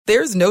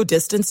There's no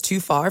distance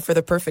too far for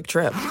the perfect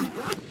trip.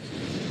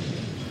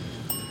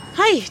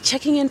 Hi,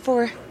 checking in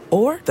for...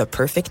 Or the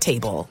perfect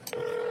table.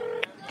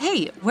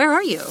 Hey, where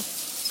are you?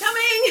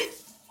 Coming!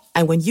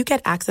 And when you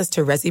get access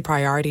to Resi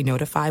Priority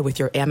Notify with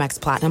your Amex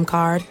Platinum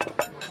card...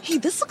 Hey,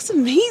 this looks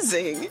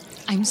amazing.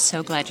 I'm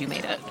so glad you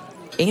made it.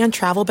 And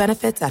travel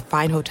benefits at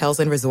fine hotels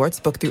and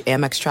resorts booked through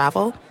Amex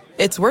Travel,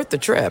 it's worth the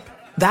trip.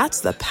 That's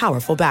the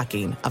powerful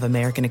backing of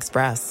American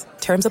Express.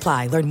 Terms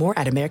apply. Learn more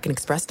at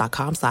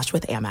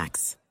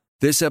americanexpress.com/withAmex.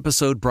 This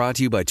episode brought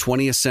to you by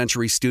 20th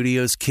Century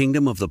Studios'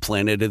 Kingdom of the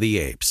Planet of the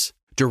Apes.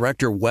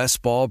 Director Wes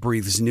Ball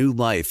breathes new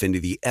life into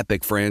the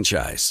epic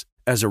franchise.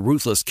 As a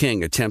ruthless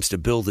king attempts to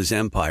build his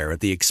empire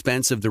at the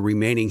expense of the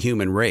remaining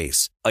human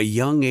race, a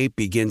young ape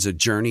begins a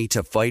journey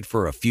to fight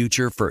for a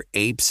future for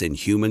apes and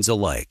humans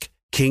alike.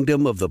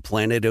 Kingdom of the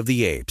Planet of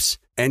the Apes.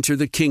 Enter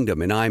the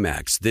kingdom in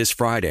IMAX this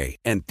Friday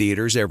and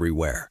theaters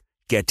everywhere.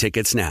 Get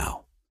tickets now.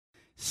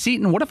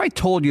 Seton, what if I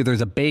told you there's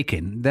a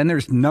bacon, then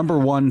there's number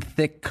one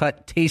thick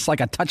cut, tastes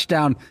like a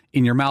touchdown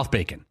in your mouth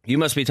bacon? You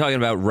must be talking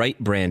about Wright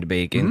Brand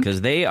Bacon,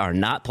 because they are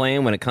not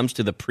playing when it comes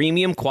to the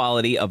premium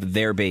quality of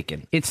their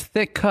bacon. It's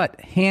thick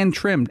cut, hand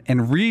trimmed,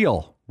 and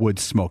real wood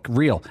smoke.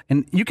 Real.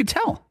 And you can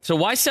tell. So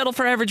why settle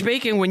for average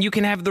bacon when you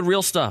can have the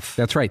real stuff?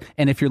 That's right.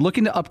 And if you're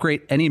looking to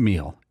upgrade any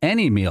meal,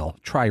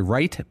 try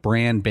Wright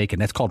Brand Bacon.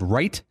 That's called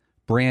Wright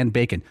Brand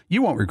Bacon.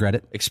 You won't regret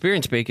it.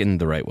 Experience bacon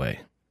the right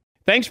way.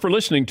 Thanks for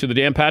listening to the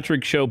Dan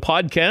Patrick Show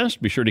podcast.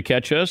 Be sure to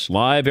catch us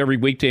live every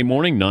weekday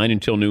morning, 9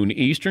 until noon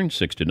Eastern,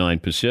 6 to 9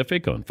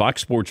 Pacific on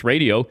Fox Sports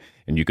Radio.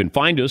 And you can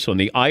find us on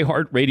the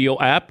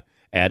iHeartRadio app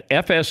at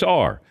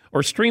FSR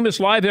or stream us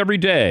live every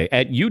day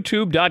at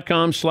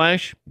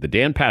youtube.com/The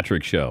Dan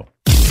Patrick Show.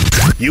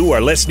 You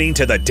are listening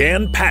to the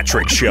Dan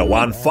Patrick Show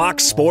on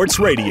Fox Sports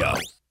Radio.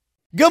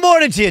 Good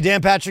morning to you,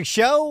 Dan Patrick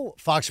Show,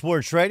 Fox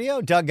Sports Radio.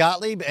 Doug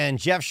Gottlieb and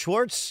Jeff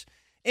Schwartz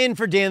in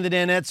for Dan the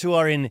Danettes, who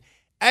are in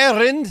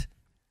Ireland.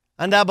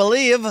 And I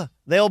believe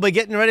they'll be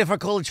getting ready for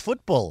college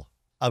football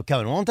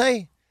upcoming, won't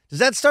they? Does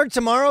that start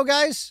tomorrow,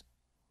 guys?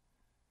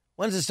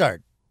 When does it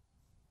start?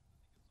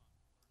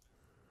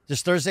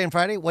 Just Thursday and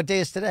Friday? What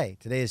day is today?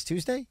 Today is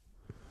Tuesday?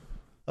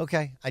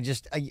 Okay.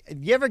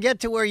 You ever get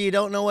to where you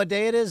don't know what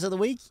day it is of the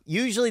week?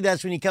 Usually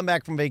that's when you come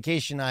back from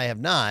vacation. I have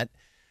not.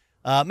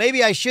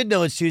 Maybe I should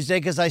know it's Tuesday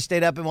because I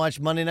stayed up and watched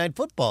Monday Night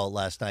Football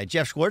last night.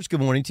 Jeff Schwartz, good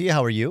morning to you.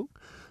 How are you?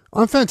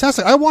 I'm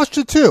fantastic. I watched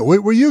it too.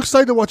 Were you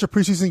excited to watch a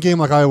preseason game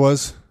like I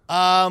was?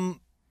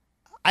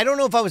 I don't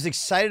know if I was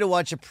excited to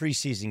watch a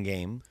preseason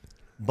game,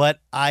 but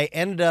I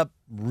ended up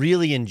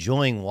really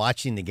enjoying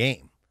watching the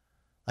game.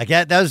 Like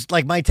that was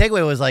like my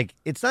takeaway was like,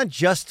 it's not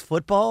just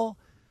football.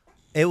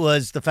 It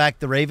was the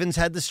fact the Ravens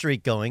had the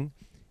streak going.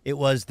 It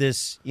was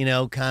this,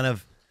 kind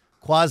of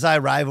quasi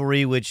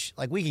rivalry, which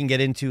like we can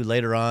get into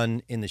later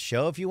on in the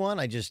show if you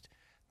want.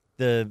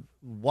 The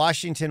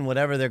Washington,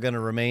 whatever they're going to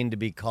remain to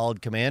be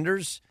called,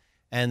 Commanders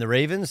and the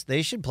Ravens,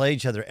 they should play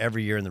each other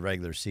every year in the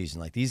regular season.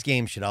 Like these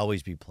games should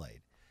always be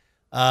played.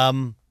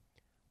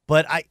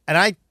 But I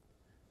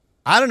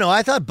don't know.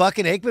 I thought Buck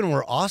and Aikman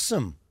were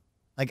awesome.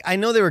 Like I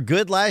know they were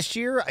good last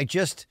year.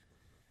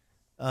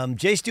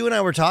 Jay Stu and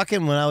I were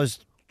talking when I was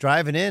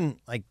driving in.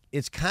 Like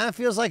it kind of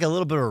feels like a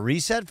little bit of a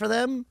reset for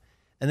them.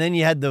 And then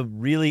you had the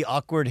really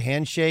awkward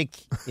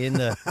handshake in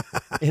the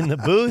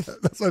booth.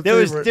 That's my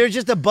favorite. There's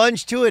just a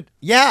bunch to it.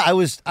 Yeah, I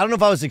don't know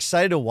if I was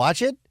excited to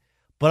watch it,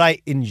 but I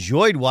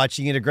enjoyed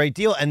watching it a great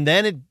deal. And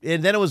then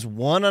it was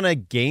won on a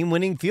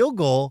game-winning field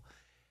goal.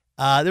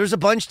 There was a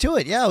bunch to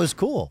it. Yeah, it was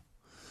cool.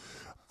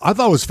 I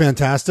thought it was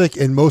fantastic,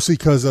 and mostly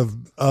because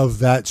of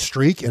that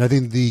streak. And I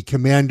think the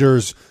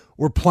Commanders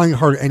were playing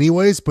hard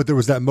anyways, but there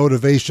was that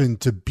motivation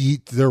to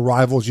beat their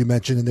rivals you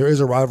mentioned, and there is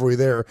a rivalry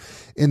there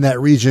in that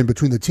region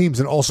between the teams,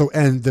 and also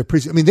end their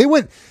preseason. I mean, they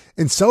went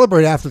and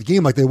celebrated after the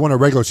game like they won a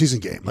regular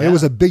season game. Like, it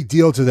was a big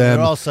deal to them.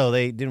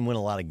 They didn't win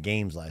a lot of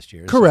games last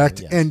year. Correct,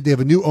 so, yes. And they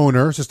have a new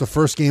owner. It's just the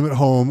first game at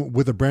home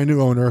with a brand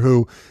new owner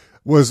who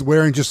was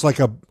wearing just like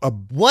a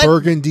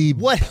burgundy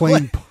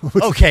plain.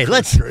 Okay,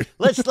 let's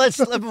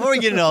before we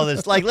get into all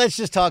this, like let's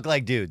just talk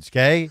like dudes,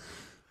 okay?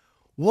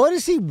 What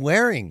is he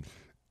wearing?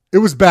 It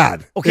was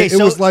bad. Okay,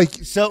 it was like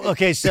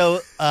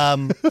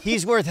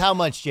he's worth how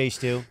much, Jay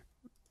Stu?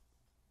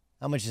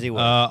 How much is he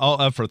worth?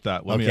 I'll effort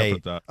that. Let me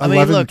effort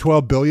that.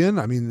 12 billion.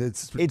 I mean,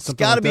 it's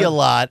got to be a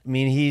lot. I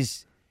mean,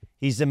 he's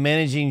the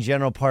managing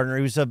general partner.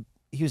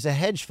 He was a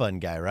hedge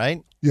fund guy,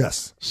 right?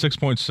 Yes.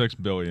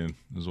 6.6 billion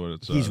is what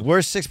it says. He's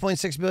worth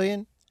 6.6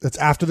 billion? That's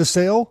after the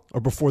sale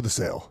or before the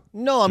sale?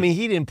 No, I mean,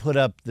 he didn't put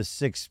up the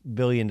 $6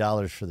 billion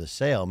for the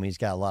sale. I mean, he's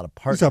got a lot of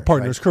partners. He's got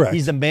partners, right? correct.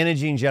 He's the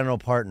managing general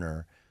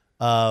partner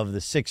of the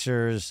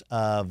Sixers,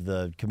 of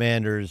the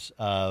Commanders,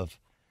 of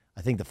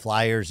I think the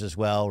Flyers as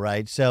well,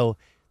 right? So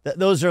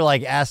those are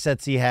like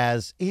assets he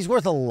has. He's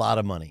worth a lot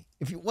of money.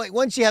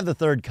 Once you have the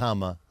third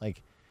comma,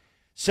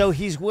 so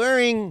he's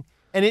wearing,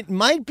 and it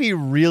might be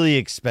really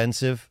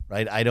expensive,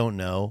 right? I don't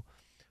know,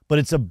 but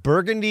it's a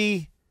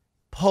burgundy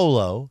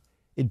polo.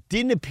 It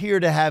didn't appear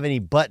to have any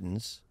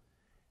buttons,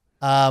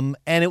 and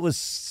it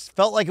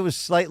felt like it was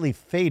slightly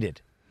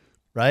faded,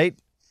 right?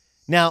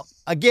 Now,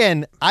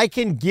 again, I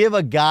can give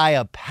a guy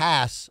a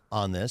pass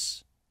on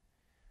this.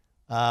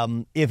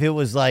 If it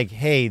was like,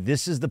 hey,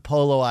 this is the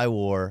polo I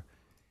wore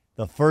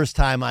the first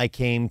time I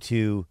came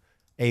to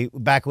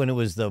back when it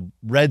was the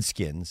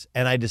Redskins,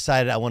 and I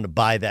decided I wanted to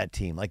buy that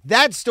team. Like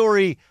that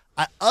story,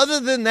 other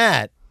than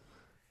that,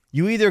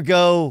 you either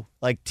go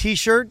like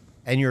T-shirt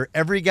and you're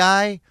every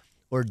guy,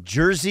 or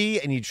jersey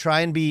and you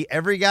try and be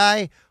every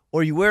guy,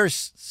 or you wear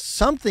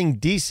something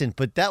decent.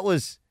 But that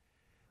was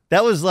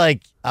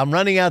like, I'm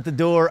running out the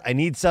door. I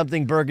need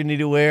something burgundy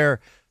to wear.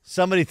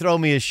 Somebody throw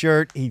me a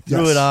shirt. He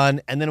threw it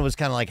on, and then it was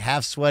kind of like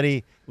half sweaty.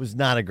 It was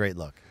not a great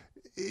look.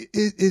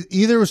 It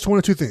either was one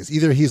of two things.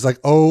 Either he's like,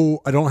 oh,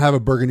 I don't have a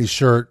burgundy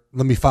shirt.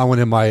 Let me find one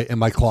in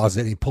my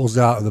closet. And he pulls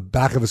it out of the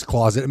back of his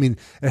closet. I mean,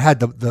 it had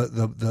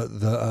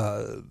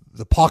the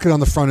pocket on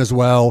the front as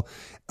well.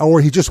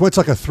 Or he just went to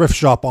like a thrift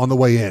shop on the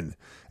way in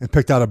and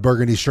picked out a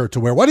burgundy shirt to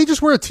wear. Why didn't he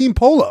just wear a team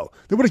polo?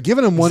 They would have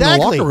given him one in the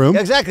locker room.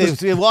 Exactly.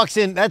 So he walks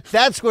in.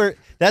 That's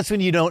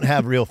when you don't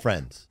have real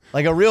friends.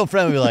 Like a real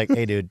friend would be like,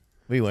 hey, dude,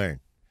 what are you wearing?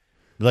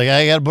 Be like,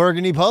 I got a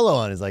burgundy polo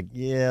on. He's like,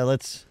 yeah,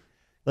 let's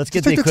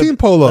get the team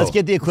polo. Let's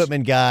get the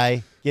equipment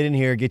guy. Get in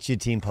here. Get you a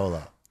team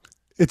polo.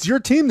 It's your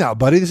team now,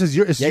 buddy. This is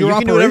your you operation.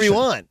 can do whatever you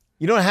want.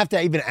 You don't have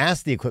to even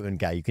ask the equipment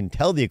guy. You can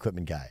tell the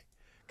equipment guy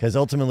because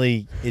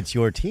ultimately it's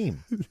your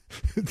team.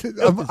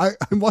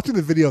 I'm watching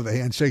the video of the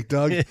handshake,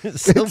 Doug.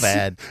 It's so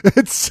bad.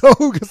 It's so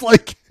it's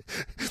like.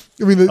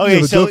 I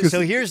mean,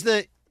 so here's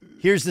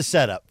the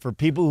setup for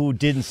people who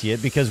didn't see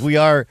it, because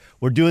we're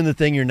doing the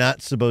thing you're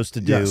not supposed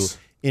to do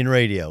in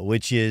radio,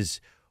 which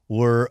is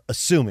we're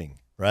assuming,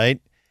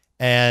 right?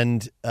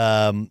 And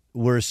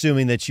we're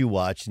assuming that you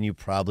watched, and you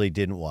probably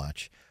didn't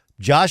watch.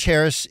 Josh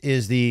Harris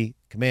is the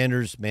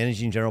Commanders'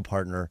 managing general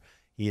partner.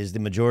 He is the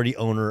majority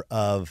owner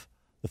of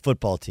the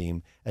football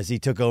team as he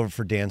took over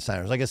for Dan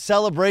Snyder. It's like a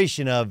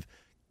celebration of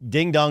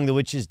Ding Dong, the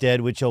witch is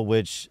dead, witch oh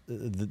witch,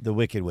 the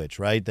wicked witch,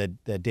 right?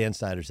 That Dan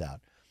Snyder's out.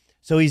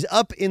 So he's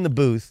up in the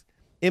booth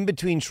in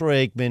between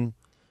Troy Aikman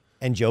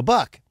and Joe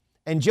Buck.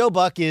 And Joe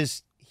Buck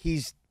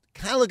he's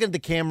kind of looking at the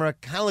camera,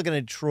 kind of looking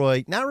at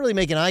Troy, not really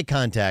making eye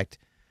contact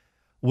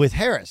with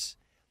Harris,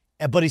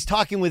 but he's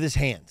talking with his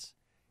hands.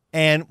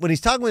 And when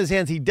he's talking with his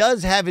hands, he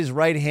does have his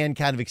right hand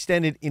kind of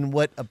extended in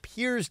what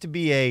appears to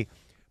be a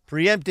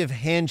preemptive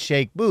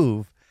handshake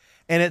move.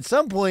 And at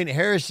some point,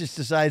 Harris just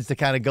decides to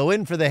kind of go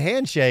in for the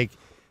handshake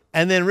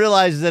and then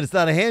realizes that it's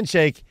not a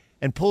handshake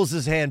and pulls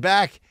his hand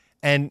back.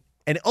 And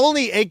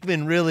only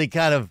Aikman really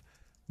kind of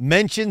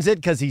mentions it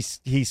because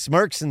he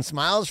smirks and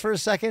smiles for a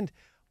second.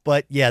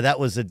 But yeah, that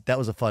was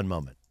a fun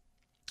moment.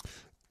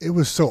 It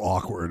was so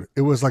awkward.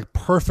 It was like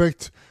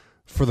perfect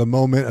for the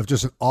moment of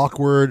just an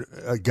awkward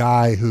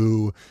guy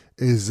who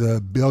is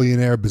a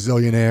billionaire,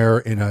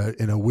 bazillionaire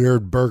in a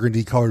weird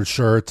burgundy colored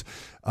shirt.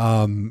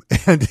 And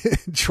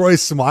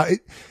Troy's smile.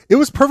 It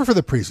was perfect for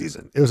the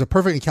preseason. It was a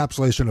perfect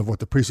encapsulation of what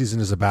the preseason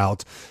is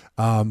about.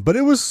 But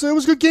it was a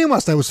good game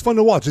last night. It was fun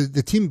to watch.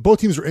 Both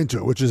teams were into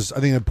it, which is, I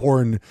think,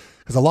 important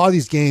because a lot of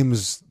these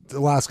games the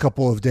last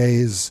couple of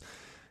days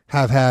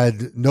have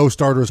had no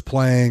starters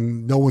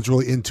playing. No one's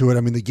really into it.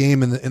 I mean, the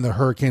game in the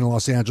Hurricane in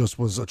Los Angeles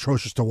was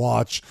atrocious to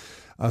watch.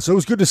 So it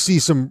was good to see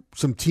some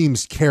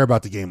teams care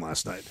about the game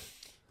last night.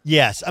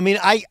 Yes. I mean,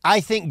 I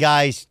think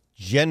guys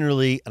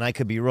generally, and I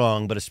could be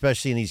wrong, but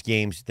especially in these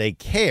games, they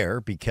care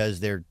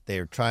because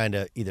they're trying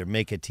to either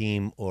make a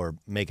team or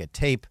make a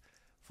tape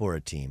for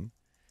a team.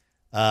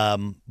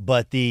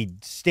 But the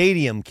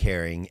stadium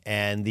caring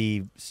and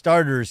the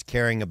starters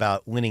caring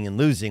about winning and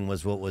losing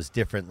was what was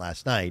different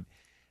last night.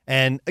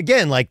 And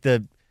again, like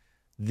the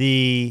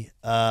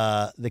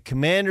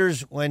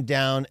Commanders went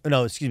down.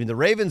 No, excuse me. The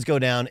Ravens go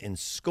down and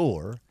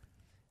score,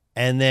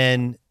 and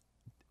then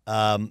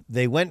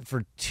they went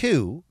for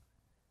 2,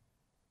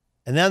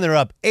 and then they're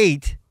up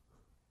 8,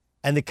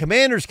 and the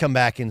Commanders come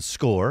back and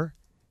score,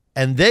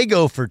 and they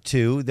go for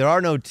 2. There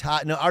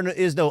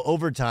is no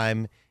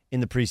overtime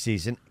in the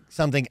preseason.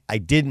 Something I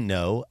didn't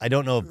know. I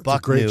don't know if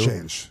Buck knew,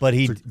 change. but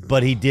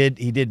he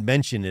did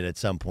mention it at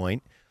some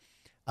point.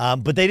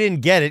 But they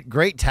didn't get it.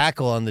 Great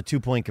tackle on the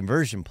 2-point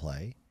conversion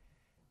play.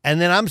 And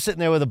then I'm sitting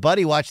there with a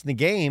buddy watching the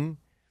game,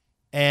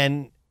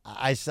 and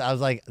I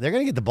was like, they're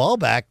going to get the ball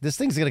back. This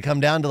thing's going to come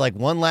down to like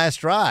one last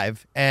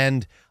drive.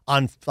 And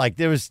on like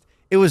it was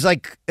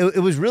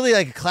really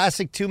like a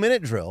classic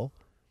 2-minute drill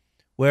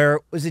where,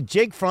 was it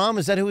Jake Fromm?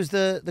 Is that who was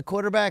the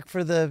quarterback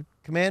for the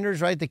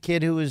Commanders, right? The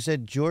kid who was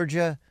at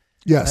Georgia?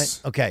 Yes.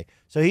 Right? Okay.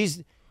 So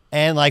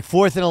and like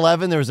 4th and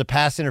 11, there was a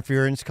pass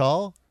interference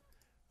call.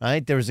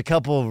 Right, there was a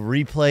couple of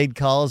replayed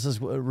calls.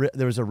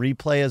 There was a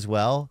replay as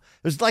well.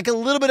 It was like a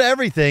little bit of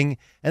everything,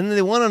 and then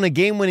they won on a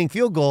game-winning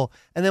field goal.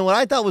 And then what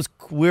I thought was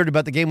weird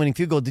about the game-winning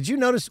field goal, did you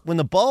notice when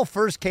the ball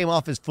first came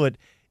off his foot,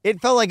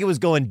 it felt like it was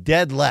going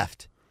dead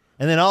left,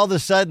 and then all of a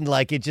sudden,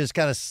 like it just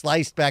kind of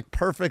sliced back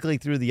perfectly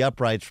through the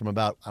uprights from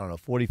about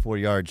 44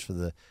 yards for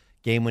the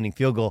game-winning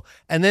field goal.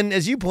 And then,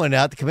 as you pointed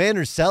out, the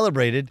Commanders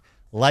celebrated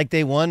like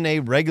they won a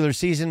regular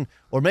season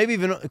or maybe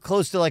even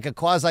close to like a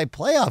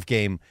quasi-playoff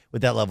game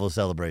with that level of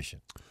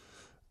celebration.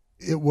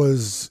 it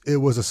was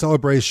a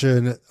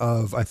celebration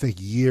of, I think,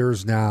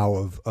 years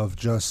now of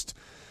just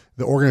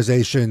the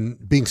organization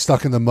being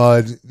stuck in the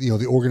mud, the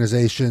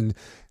organization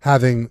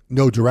having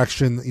no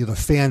direction, the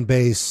fan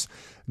base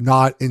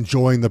not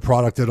enjoying the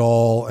product at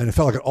all. And it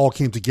felt like it all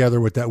came together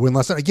with that win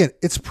last night. Again,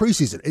 it's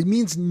preseason. It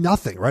means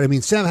nothing, right? I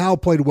mean, Sam Howell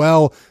played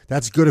well.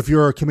 That's good if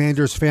you're a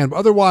Commanders fan. But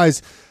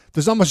otherwise,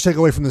 there's not much to take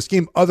away from this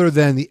game other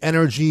than the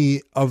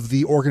energy of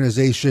the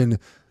organization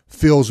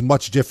feels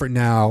much different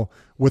now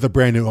with a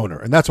brand new owner.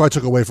 And that's what I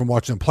took away from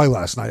watching them play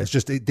last night. It's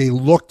just they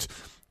looked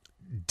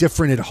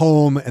different at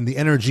home, and the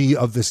energy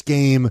of this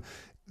game,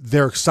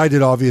 they're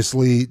excited,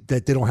 obviously,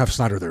 that they don't have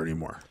Snyder there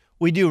anymore.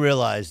 We do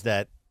realize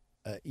that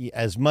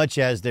as much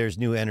as there's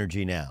new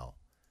energy now,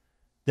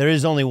 there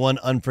is only one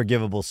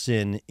unforgivable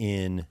sin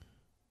in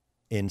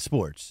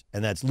sports,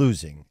 and that's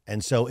losing.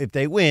 And so if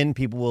they win,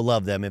 people will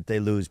love them. If they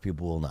lose,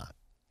 people will not.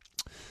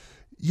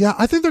 Yeah,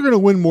 I think they're going to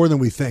win more than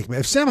we think, man.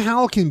 If Sam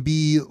Howell can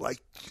be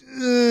like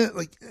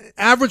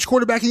average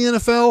quarterback in the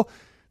NFL,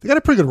 they got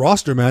a pretty good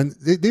roster, man.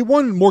 They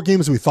won more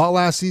games than we thought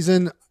last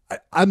season.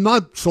 I'm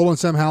not sold on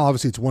Sam Howell.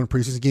 Obviously, it's one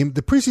preseason game.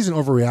 The preseason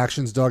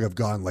overreactions, Doug, have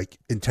gone like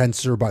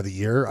intenser by the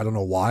year. I don't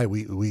know why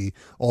we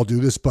all do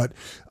this, but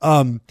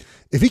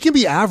if he can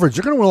be average,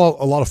 they're going to win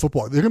a lot of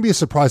football. They're going to be a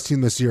surprise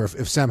team this year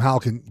if Sam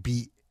Howell can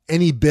be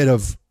any bit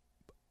of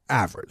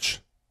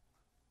average.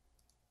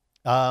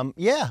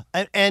 Yeah,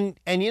 and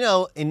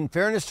in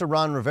fairness to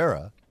Ron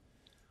Rivera,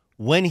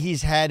 when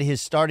he's had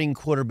his starting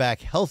quarterback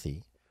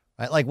healthy,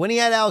 right, like when he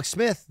had Alex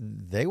Smith,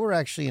 they were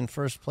actually in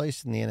first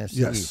place in the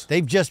NFC East.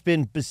 They've just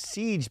been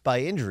besieged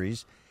by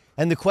injuries,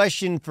 and the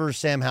question for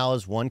Sam Howell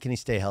is, one, can he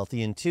stay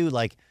healthy, and two,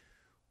 like,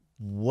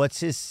 what's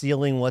his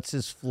ceiling, what's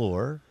his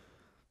floor?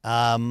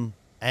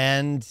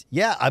 And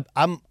yeah,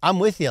 I'm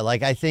with you.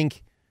 Like, I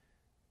think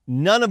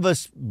none of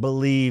us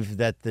believe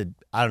that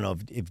I don't know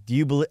if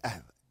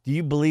do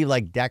you believe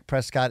like Dak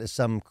Prescott is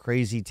some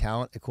crazy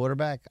talent at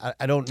quarterback?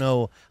 I don't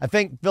know. I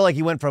feel like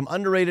he went from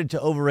underrated to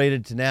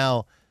overrated to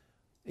now.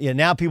 Yeah,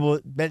 now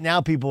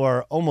people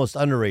are almost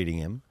underrating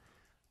him.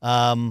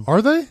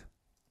 Are they?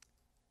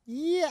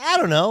 Yeah, I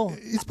don't know.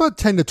 It's about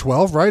 10 to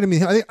 12, right? I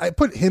mean, I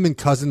put him and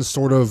Cousins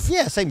sort of.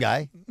 Yeah, same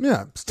guy.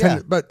 Yeah, it's 10.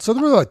 Yeah. But so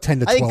they're really like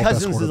 10 to 12. I think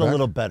Cousins is a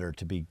little better,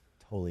 to be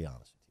totally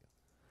honest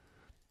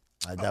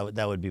with you.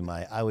 That would be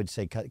I would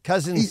say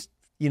Cousins.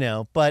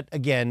 But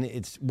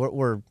again,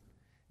 we're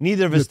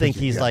neither of us think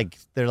he's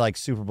they're like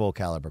Super Bowl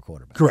caliber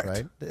quarterbacks. Correct.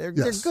 Right? They're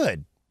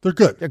good. They're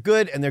good. They're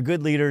good, and they're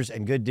good leaders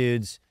and good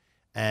dudes,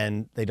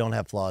 and they don't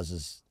have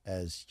flaws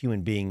as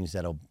human beings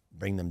that'll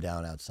bring them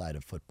down outside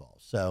of football.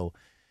 So,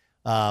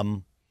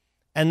 and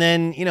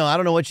then I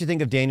don't know what you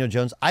think of Daniel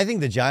Jones. I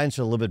think the Giants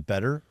are a little bit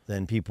better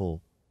than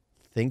people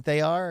think they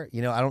are.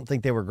 I don't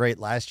think they were great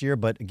last year,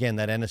 but again,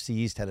 that NFC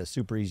East had a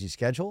super easy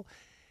schedule.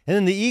 And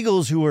then the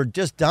Eagles, who were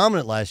just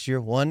dominant last year,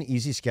 1,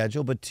 easy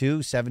schedule, but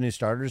 2, 7 new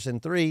starters,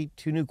 and 3,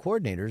 2 new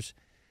coordinators.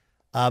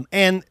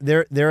 And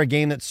they're a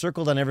game that's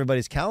circled on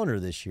everybody's calendar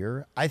this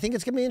year. I think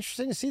it's going to be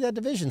interesting to see that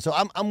division. So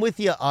I'm with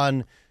you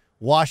on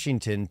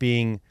Washington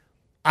being,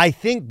 I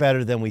think,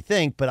 better than we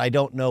think, but I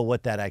don't know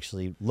what that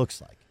actually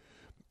looks like.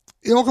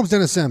 It all comes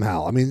down to Sam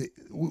Howell. I mean,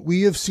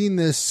 we have seen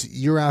this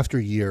year after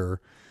year.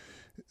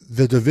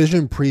 The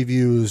division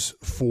previews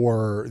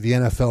for the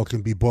NFL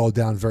can be boiled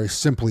down very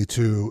simply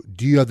to,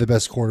 do you have the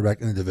best quarterback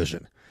in the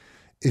division?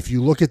 If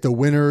you look at the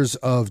winners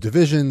of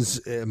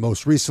divisions,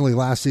 most recently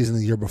last season,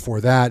 the year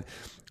before that,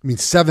 I mean,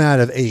 7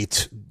 out of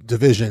 8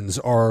 divisions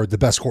are the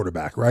best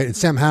quarterback, right? And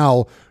Sam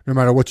Howell, no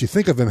matter what you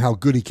think of him, how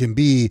good he can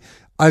be,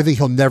 I think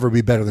he'll never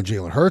be better than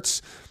Jalen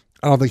Hurts.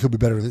 I don't think he'll be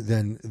better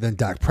than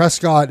Dak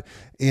Prescott.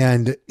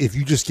 And if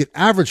you just get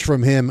average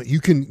from him, you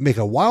can make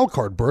a wild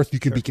card berth. You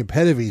can be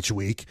competitive each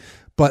week.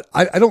 But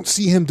I don't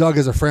see him, Doug,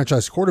 as a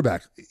franchise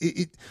quarterback.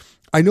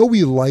 I know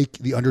we like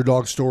the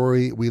underdog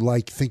story. We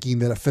like thinking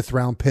that a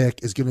 5th-round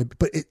pick is going to –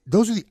 but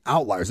those are the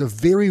outliers, a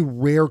very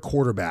rare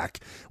quarterback.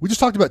 We just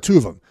talked about 2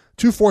 of them,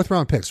 2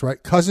 4th-round picks,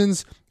 right?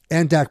 Cousins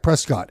and Dak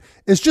Prescott.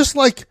 It's just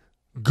like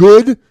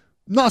good,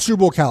 not Super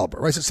Bowl caliber,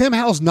 right? So Sam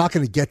Howell's not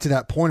going to get to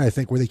that point, I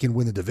think, where they can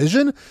win the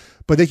division,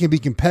 but they can be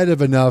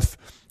competitive enough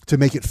to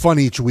make it fun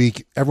each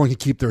week. Everyone can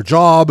keep their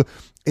job.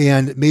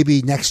 And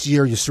maybe next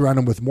year you surround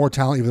them with more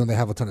talent, even though they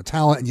have a ton of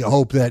talent, and you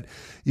hope that,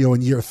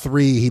 in year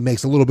 3 he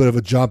makes a little bit of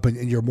a jump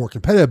and you're more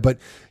competitive. But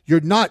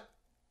you're not,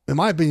 in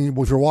my opinion,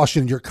 if you're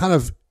Washington, you're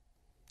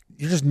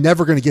just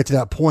never going to get to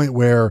that point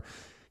where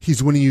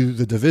he's winning you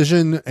the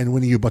division and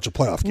winning you a bunch of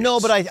playoff games. No,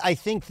 but I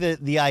think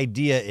that the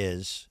idea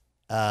is,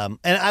 and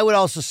I would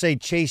also say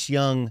Chase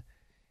Young,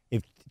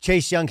 if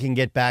Chase Young can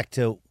get back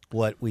to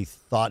what we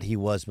thought he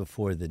was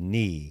before the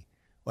knee,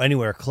 or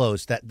anywhere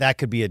close, that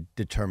could be a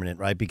determinant,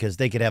 right? Because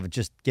they could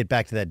get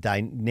back to that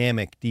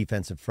dynamic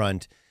defensive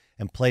front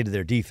and play to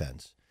their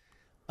defense.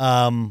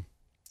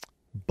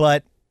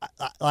 But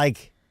I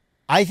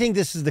think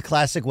this is the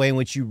classic way in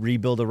which you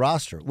rebuild a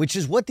roster, which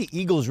is what the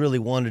Eagles really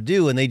wanted to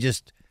do, and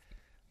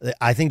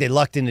I think they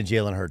lucked into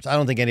Jalen Hurts. I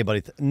don't think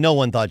no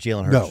one thought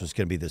Jalen Hurts was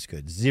going to be this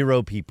good.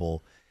 0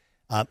 people,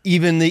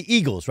 even the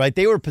Eagles, right?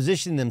 They were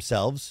positioning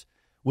themselves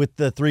with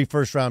the 3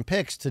 first-round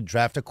picks to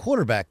draft a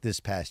quarterback this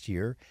past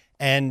year,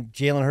 and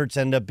Jalen Hurts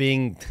ended up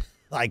being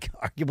like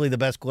arguably the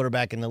best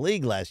quarterback in the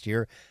league last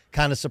year.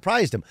 Kind of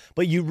surprised him.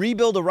 But you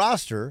rebuild a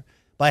roster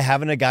by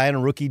having a guy on a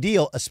rookie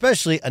deal,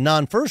 especially a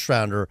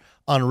non-first-rounder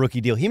on a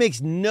rookie deal. He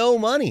makes no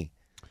money.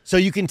 So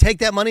you can take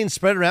that money and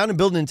spread it around and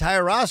build an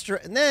entire roster,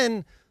 and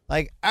then,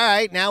 like, all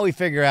right, now we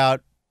figure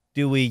out,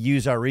 do we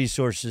use our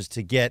resources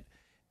to get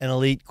an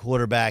elite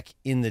quarterback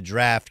in the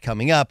draft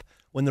coming up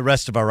when the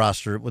rest of our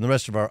roster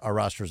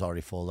is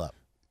already full up?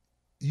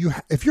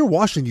 If you're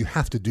Washington, you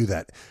have to do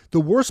that.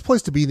 The worst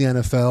place to be in the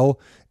NFL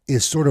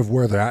is sort of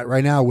where they're at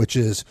right now, which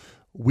is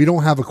we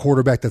don't have a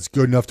quarterback that's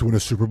good enough to win a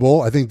Super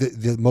Bowl. I think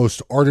that the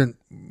most ardent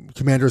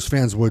Commanders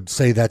fans would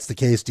say that's the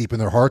case deep in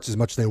their hearts, as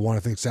much as they want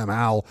to think Sam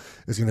Howell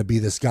is going to be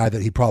this guy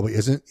that he probably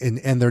isn't.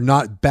 And they're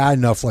not bad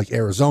enough like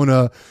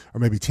Arizona or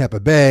maybe Tampa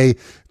Bay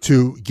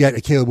to get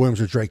a Caleb Williams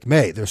or Drake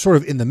May. They're sort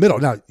of in the middle.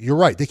 Now, you're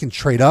right. They can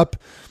trade up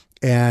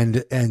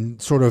and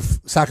sort of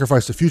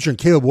sacrifice the future. And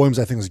Caleb Williams,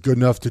 I think, is good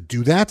enough to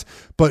do that.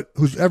 But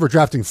who's ever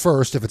drafting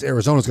first, if it's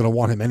Arizona, is going to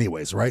want him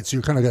anyways, right? So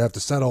you're kind of going to have to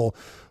settle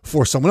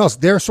for someone else.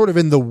 They're sort of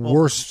in the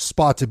worst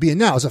spot to be in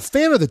now. As a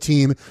fan of the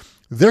team,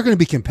 they're going to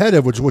be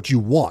competitive, which is what you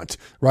want,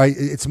 right?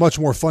 It's much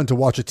more fun to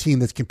watch a team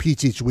that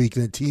competes each week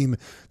than a team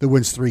that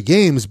wins 3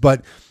 games,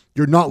 but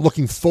you're not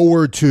looking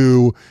forward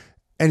to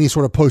any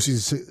sort of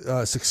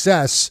postseason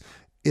success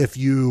if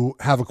you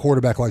have a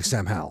quarterback like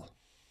Sam Howell.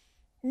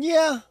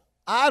 Yeah,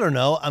 I don't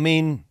know. I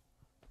mean,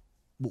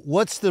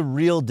 what's the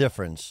real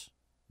difference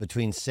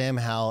between Sam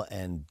Howell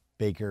and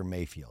Baker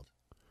Mayfield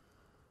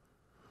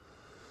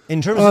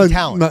in terms of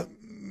talent?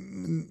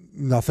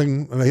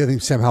 Nothing. I mean, I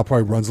think Sam Howell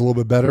probably runs a little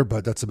bit better,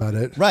 but that's about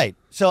it. Right.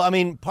 So, I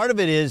mean, part of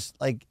it is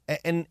like,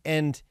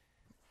 and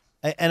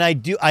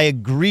I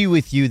agree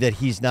with you that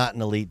he's not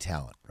an elite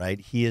talent, right?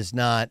 He is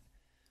not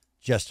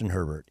Justin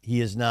Herbert.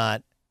 He is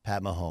not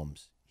Pat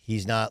Mahomes.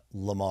 He's not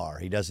Lamar.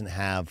 He doesn't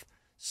have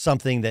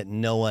something that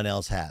no one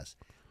else has.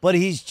 But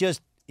he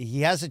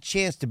has a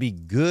chance to be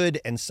good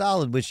and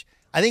solid, which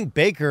I think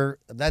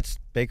that's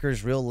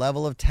Baker's real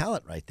level of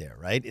talent right there,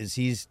 right?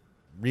 He was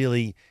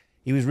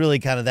really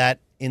kind of that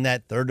in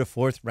that 3rd to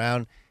 4th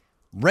round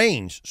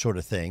range sort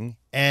of thing.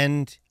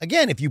 And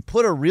again, if you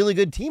put a really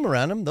good team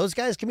around him, those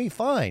guys can be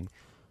fine.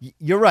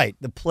 You're right.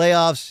 The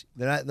playoffs,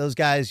 those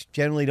guys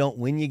generally don't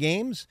win you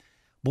games.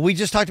 But we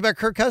just talked about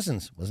Kirk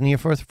Cousins. Wasn't he a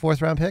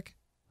fourth round pick?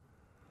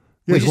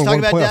 Yeah, we just talked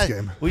about Dak.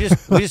 Game. We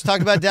just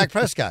talked about Dak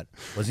Prescott.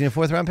 Was he a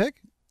 4th round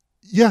pick?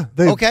 Yeah,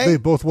 they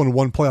both won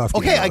 1 playoff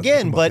game. Okay,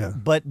 again,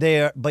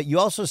 but you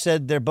also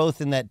said they're both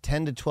in that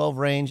 10 to 12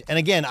 range. And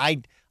again,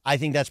 I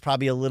think that's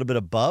probably a little bit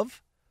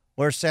above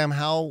where Sam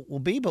Howell will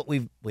be, but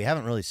we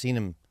haven't really seen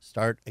him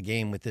start a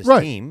game with this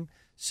team.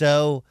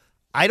 So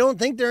I don't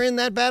think they're in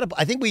that bad.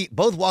 I think we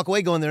both walk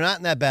away going they're not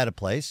in that bad a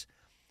place.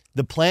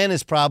 The plan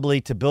is probably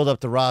to build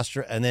up the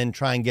roster and then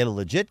try and get a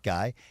legit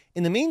guy.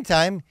 In the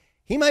meantime,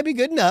 he might be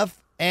good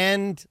enough,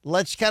 and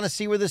let's kind of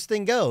see where this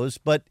thing goes.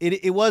 But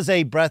it was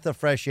a breath of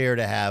fresh air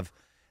to have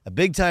a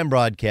big-time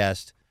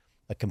broadcast,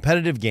 a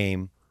competitive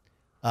game,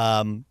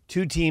 2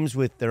 teams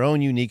with their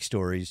own unique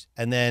stories,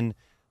 and then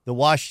the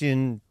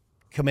Washington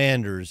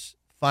Commanders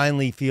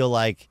finally feel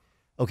like,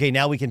 okay,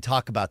 now we can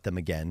talk about them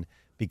again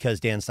because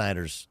Dan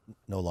Snyder's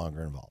no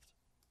longer involved.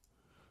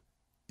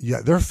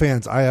 Yeah, they're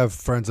fans. I have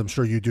friends, I'm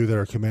sure you do, that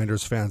are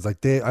Commanders fans.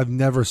 Like I've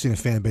never seen a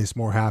fan base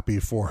more happy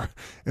for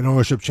an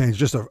ownership change.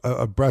 Just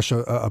a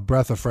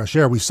breath of fresh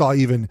air. We saw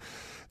even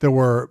there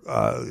were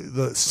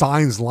the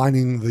signs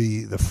lining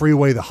the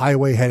freeway, the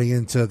highway heading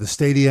into the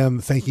stadium,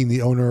 thanking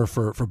the owner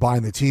for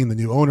buying the team, the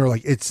new owner.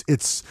 Like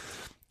it's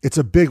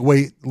a big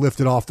weight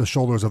lifted off the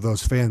shoulders of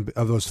those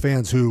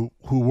fans who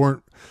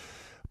weren't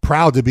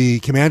proud to be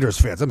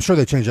Commanders fans. I'm sure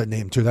they changed that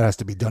name too. That has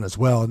to be done as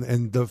well.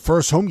 And the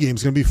first home game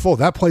is going to be full.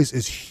 That place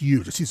is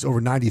huge. It seats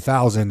over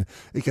 90,000.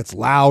 It gets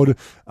loud.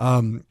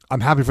 I'm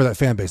happy for that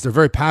fan base. They're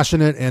very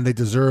passionate, and they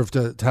deserve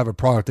to have a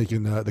product they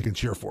can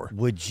cheer for.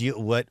 Would you?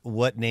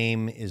 What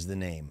name is the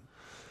name?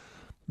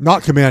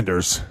 Not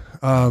Commanders.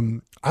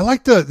 I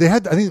liked I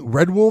think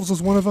Red Wolves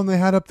was one of them they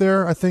had up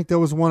there. I think that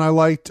was one I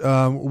liked.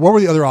 What were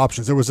the other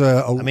options? There was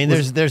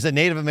there's a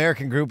Native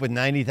American group with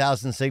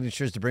 90,000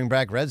 signatures to bring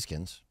back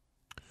Redskins.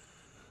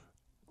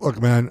 Look,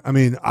 man, I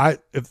mean,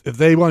 if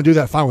they want to do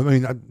that, fine with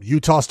me. I mean,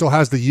 Utah still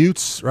has the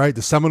Utes, right?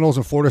 The Seminoles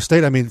and Florida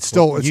State. I mean, it's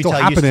still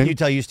happening.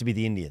 Utah used to be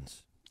the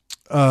Indians.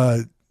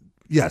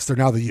 Yes, they're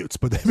now the Utes,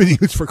 but they've been the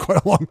Utes for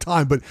quite a long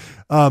time. But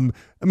I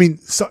mean,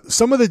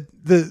 some of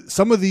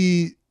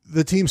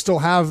the teams still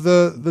have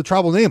the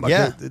tribal name.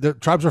 Like the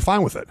tribes are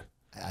fine with it.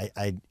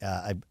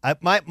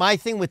 My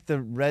thing with the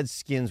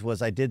Redskins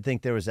was I did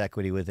think there was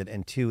equity with it,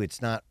 and 2,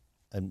 it's not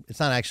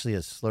actually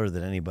a slur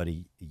that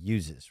anybody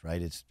uses,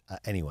 right? It's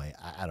anyway.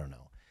 I don't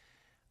know.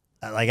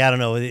 I don't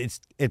know. It's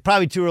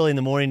probably too early in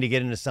the morning to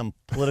get into some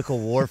political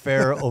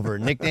warfare over a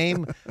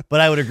nickname, but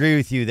I would agree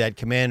with you that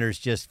Commanders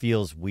just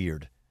feels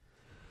weird.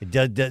 It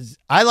does.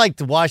 I like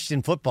the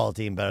Washington football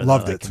team better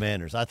than the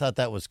Commanders. I thought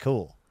that was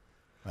cool,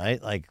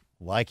 right? Like,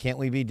 why can't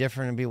we be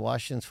different and be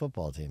Washington's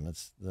football team?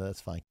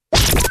 That's fine.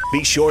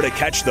 Be sure to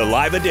catch the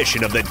live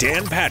edition of the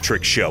Dan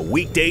Patrick Show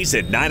weekdays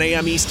at 9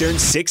 a.m. Eastern,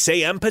 6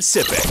 a.m.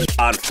 Pacific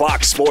on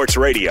Fox Sports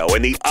Radio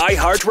and the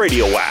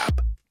iHeartRadio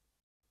app.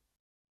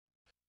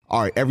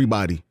 All right,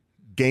 everybody,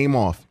 game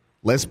off.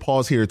 Let's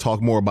pause here to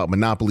talk more about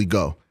Monopoly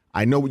Go.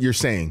 I know what you're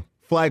saying.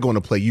 Flag on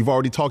the play. You've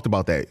already talked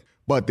about that.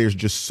 But there's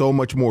just so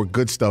much more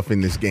good stuff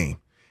in this game.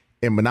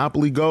 In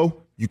Monopoly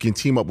Go, you can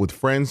team up with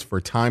friends for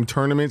timed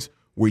tournaments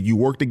where you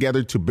work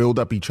together to build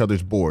up each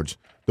other's boards.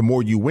 The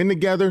more you win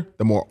together,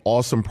 the more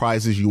awesome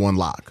prizes you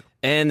unlock.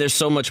 And there's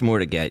so much more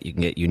to get. You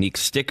can get unique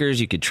stickers.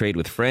 You could trade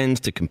with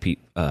friends to compete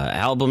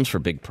albums for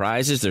big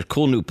prizes. There's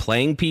cool new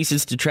playing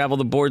pieces to travel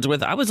the boards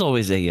with. I was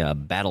always a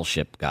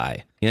battleship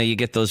guy. You know, you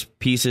get those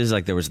pieces,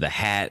 like there was the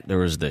hat, there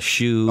was the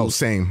shoe. Oh,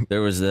 same.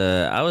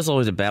 I was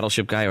always a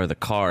battleship guy, or the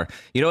car.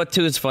 You know what,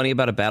 too, is funny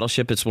about a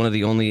battleship? It's one of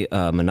the only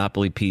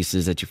Monopoly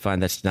pieces that you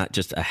find that's not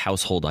just a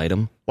household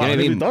item. Wow, You know I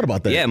never even thought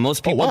about that. Yeah,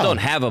 most people wow. don't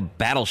have a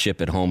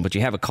battleship at home, but you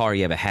have a car,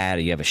 you have a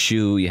hat, you have a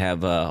shoe, you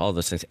have all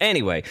those things.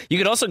 Anyway, you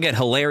could also get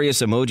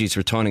hilarious emojis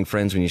for taunting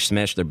friends when you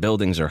smash their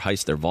buildings or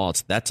heist their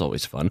vaults. That's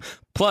always fun.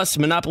 Plus,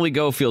 Monopoly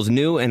Go feels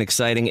new and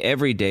exciting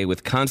every day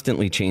with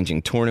constantly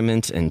changing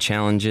tournaments and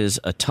challenges.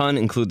 A ton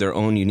include their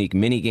own unique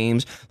mini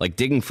games like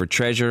digging for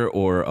treasure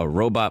or a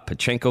robot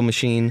Pachinko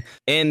machine.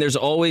 And there's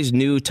always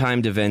new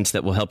timed events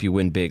that will help you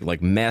win big,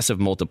 like massive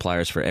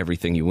multipliers for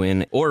everything you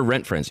win or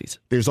rent frenzies.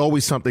 There's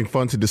always something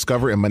fun to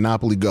discover in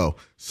Monopoly Go.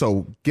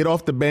 So get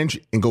off the bench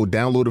and go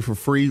download it for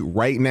free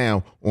right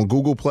now on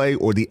Google Play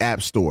or the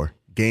App Store.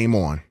 Game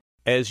on.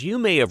 As you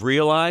may have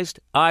realized,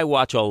 I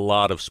watch a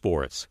lot of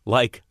sports,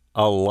 like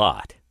a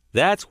lot.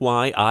 That's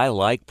why I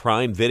like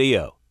Prime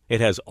Video.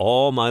 It has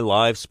all my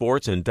live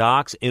sports and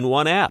docs in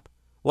one app,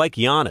 like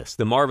Giannis,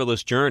 The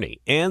Marvelous Journey,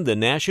 and the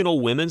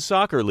National Women's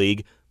Soccer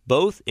League,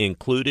 both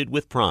included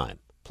with Prime.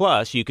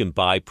 Plus, you can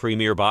buy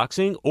Premier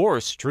Boxing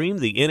or stream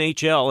the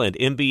NHL and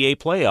NBA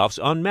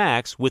playoffs on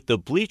Max with the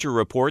Bleacher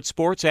Report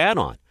Sports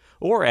add-on,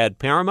 or add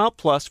Paramount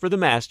Plus for the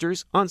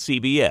Masters on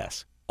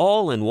CBS.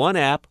 All in one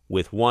app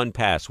with one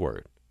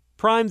password.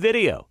 Prime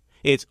Video.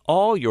 It's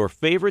all your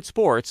favorite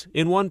sports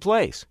in one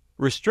place.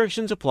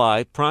 Restrictions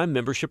apply. Prime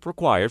membership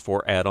required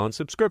for add-on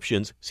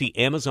subscriptions. See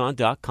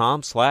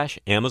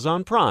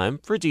Amazon.com/Amazon Prime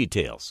for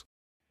details.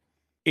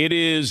 It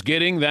is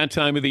getting that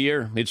time of the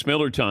year. It's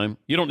Miller time.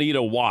 You don't need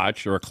a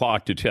watch or a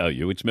clock to tell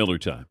you. It's Miller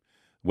time.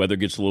 Weather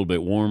gets a little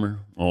bit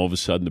warmer. All of a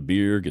sudden, the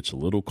beer gets a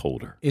little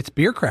colder. It's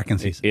beer cracking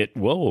season.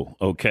 Whoa,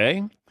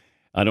 okay.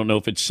 I don't know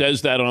if it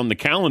says that on the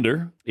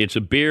calendar. It's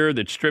a beer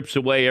that strips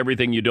away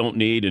everything you don't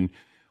need and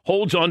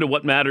holds on to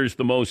what matters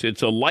the most.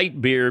 It's a light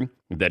beer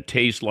that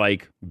tastes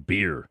like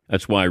beer.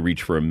 That's why I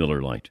reach for a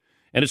Miller Lite.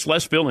 And it's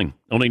less filling,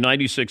 only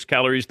 96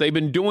 calories. They've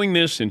been doing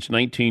this since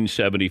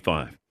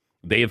 1975.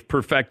 They have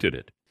perfected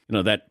it. You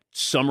know, that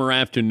summer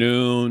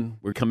afternoon,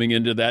 we're coming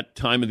into that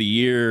time of the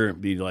year,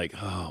 be like,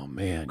 oh,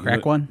 man.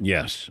 Crack one?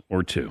 Yes,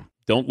 or two.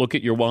 Don't look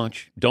at your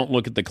watch. Don't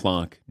look at the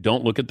clock.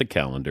 Don't look at the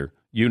calendar.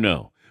 You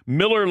know.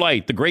 Miller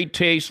Lite, the great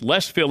taste,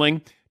 less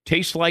filling,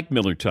 tastes like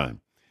Miller time.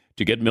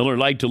 To get Miller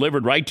Lite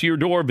delivered right to your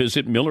door,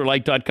 visit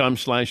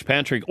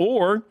MillerLite.com/Patrick,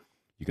 or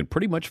you can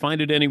pretty much find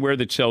it anywhere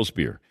that sells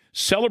beer.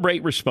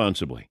 Celebrate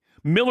responsibly.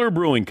 Miller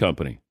Brewing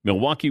Company,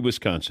 Milwaukee,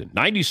 Wisconsin.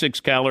 96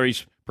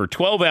 calories per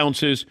 12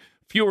 ounces,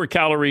 fewer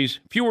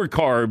calories, fewer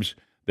carbs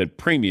than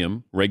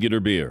premium regular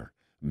beer.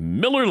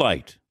 Miller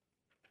Lite.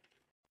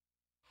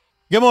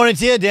 Good morning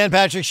to you, Dan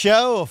Patrick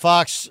Show,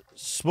 Fox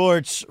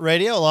Sports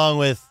Radio, along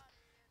with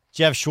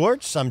Jeff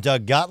Schwartz. I'm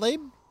Doug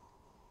Gottlieb.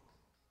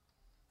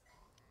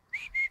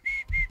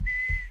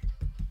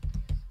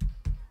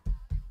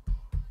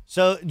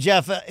 So,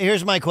 Jeff,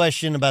 here's my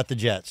question about the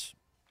Jets.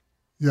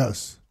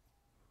 Yes.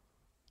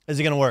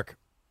 Is it going to work?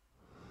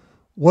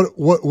 What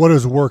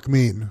does work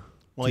mean?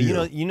 Well,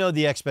 you know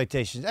the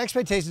expectations.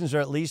 Expectations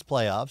are at least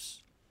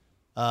playoffs,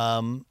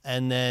 and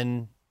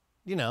then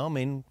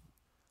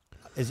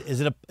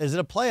is it a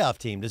playoff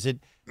team? Does it?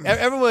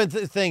 Everyone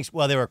thinks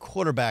they were a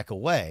quarterback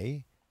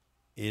away.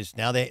 Is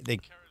now they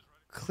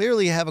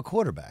clearly have a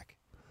quarterback.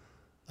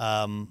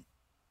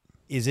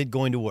 Is it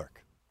going to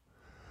work?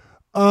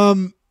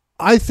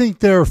 I think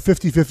they're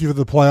 50-50 for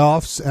the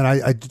playoffs, and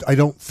I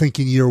don't think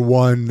in year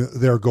one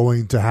they're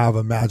going to have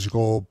a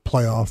magical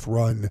playoff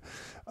run.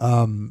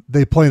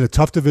 They play in a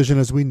tough division,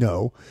 as we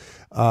know.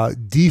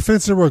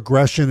 Defensive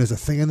regression is a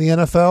thing in the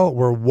NFL,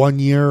 where 1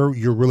 year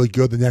you're really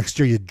good, the next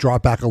year you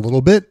drop back a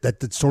little bit.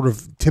 That's sort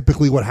of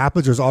typically what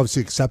happens. There's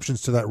obviously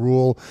exceptions to that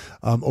rule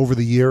over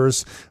the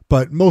years,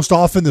 but most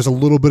often there's a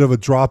little bit of a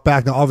drop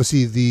back. Now,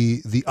 obviously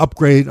the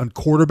upgrade on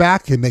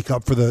quarterback can make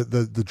up for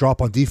the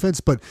drop on defense,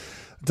 but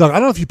Doug, I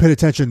don't know if you paid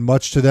attention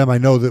much to them. I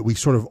know that we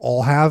sort of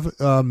all have.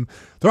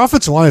 Their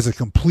offensive line is a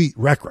complete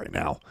wreck right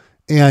now,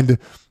 and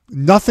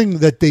nothing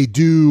that they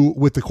do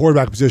with the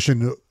quarterback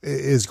position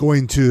is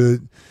going to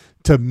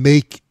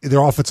make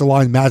their offensive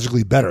line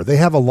magically better. They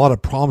have a lot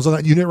of problems on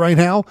that unit right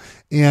now,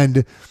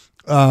 and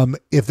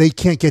if they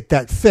can't get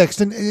that fixed,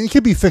 and it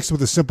can be fixed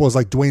with as simple as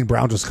like Dwayne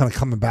Brown just kind of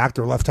coming back,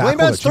 their left tackle. Dwayne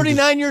Brown's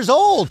 39 years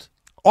old.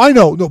 I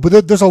know, no,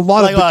 but there's a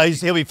lot like, of.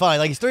 Oh, he'll be fine.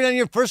 Like he's 39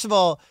 years. First of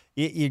all,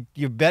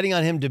 you're betting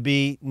on him to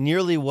be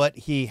nearly what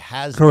he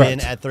has Correct. been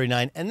at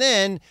 39, and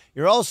then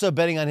you're also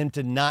betting on him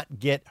to not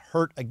get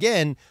hurt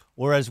again.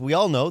 Whereas we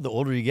all know, the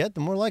older you get,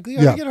 the more likely you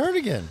are to get hurt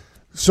again.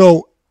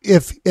 So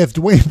if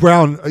Dwayne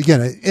Brown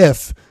again,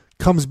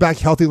 comes back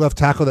healthy left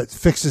tackle that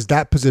fixes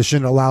that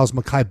position, allows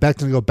Mekhi Becton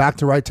to go back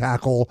to right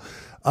tackle.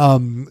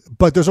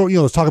 But there's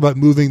let's talk about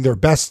moving their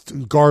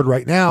best guard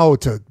right now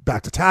to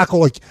back to tackle.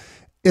 Like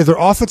if their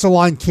offensive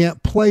line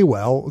can't play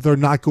well, they're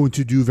not going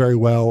to do very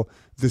well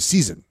this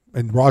season.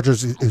 And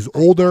Rodgers is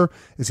older,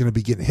 is going to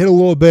be getting hit a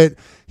little bit.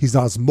 He's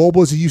not as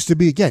mobile as he used to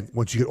be. Again,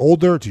 once you get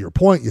older, to your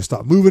point, you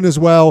stop moving as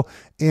well.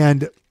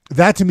 And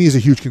that to me is a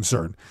huge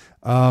concern.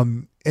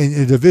 In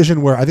a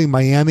division where I think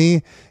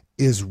Miami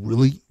is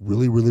really,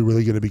 really, really,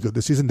 really going to be good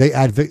this season. They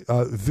add Vic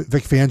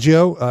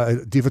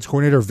Fangio, defense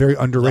coordinator, a very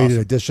underrated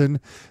addition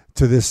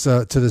to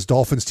this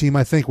Dolphins team,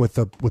 I think, with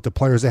the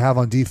players they have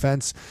on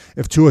defense.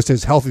 If Tua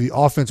stays healthy, the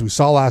offense we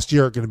saw last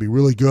year are going to be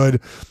really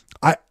good.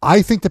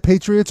 I think the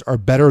Patriots are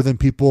better than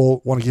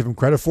people want to give them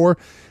credit for.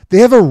 They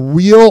have a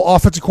real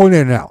offensive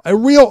coordinator now, a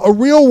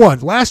real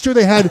one. Last year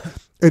they had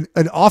an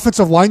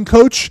offensive line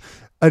coach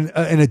and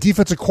a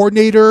defensive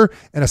coordinator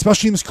and a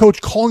special teams coach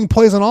calling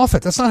plays on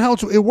offense. That's not how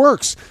it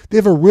works. They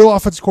have a real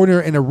offensive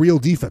coordinator and a real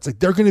defense. Like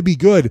they're going to be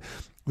good.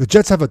 The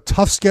Jets have a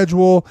tough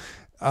schedule.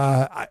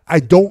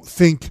 I don't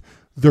think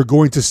they're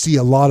going to see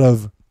a lot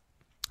of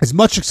as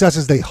much success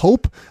as they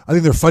hope. I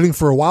think they're fighting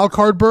for a wild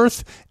card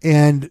berth,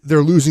 and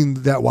they're losing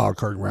that wild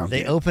card round.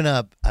 They open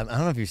up. I don't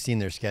know if you've seen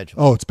their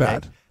schedule. Oh, it's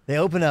bad. Right? They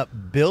open up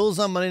Bills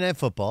on Monday Night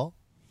Football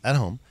at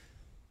home,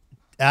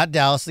 at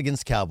Dallas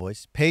against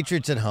Cowboys,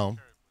 Patriots at home,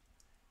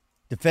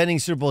 defending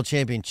Super Bowl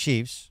champion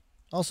Chiefs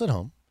also at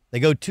home.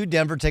 They go to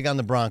Denver, take on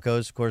the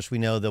Broncos. Of course, we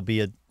know there'll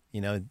be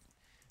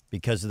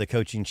because of the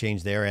coaching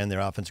change there, and their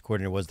offensive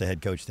coordinator was the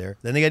head coach there.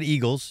 Then they got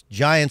Eagles,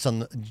 Giants,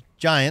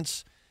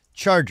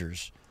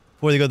 Chargers.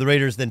 Before they go to the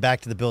Raiders, then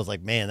back to the Bills.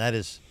 Like, man, that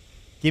is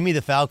 – give me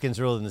the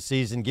Falcons early in the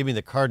season. Give me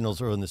the Cardinals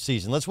early in the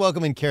season. Let's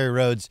welcome in Kerry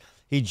Rhodes.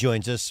 He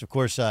joins us. Of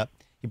course,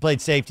 he played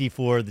safety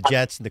for the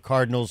Jets and the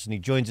Cardinals, and he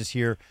joins us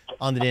here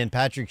on the Dan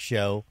Patrick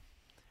Show.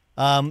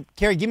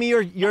 Kerry, give me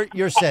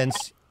your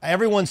sense.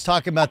 Everyone's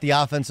talking about the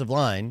offensive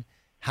line.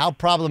 How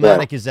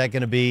problematic is that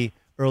going to be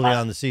early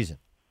on in the season?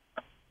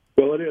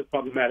 Well, it is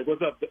problematic.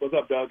 What's up,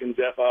 Doug and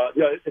Jeff?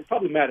 It's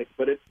problematic,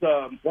 but it's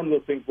one of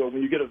those things where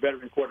when you get a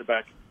veteran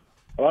quarterback –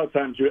 a lot of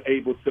times you're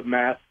able to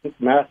mask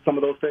some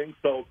of those things.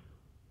 So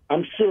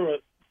I'm sure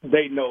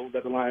they know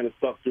that the line is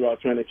tough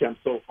throughout training camp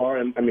so far.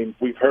 And, I mean,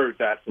 we've heard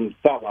that from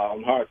Salah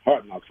on Hard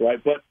Knocks,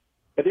 right? But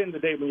at the end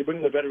of the day, when you bring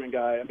in a veteran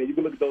guy, I mean, you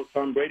can look at those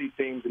Tom Brady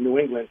teams in New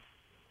England.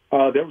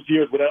 There was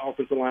years where that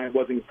offensive line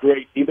wasn't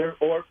great either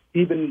or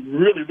even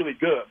really, really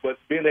good. But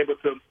being able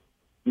to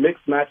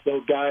mix-match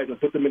those guys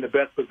and put them in the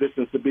best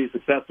positions to be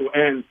successful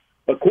and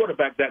a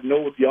quarterback that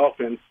knows the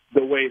offense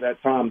the way that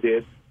Tom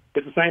did,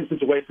 it's the same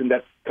situation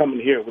that's coming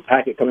here with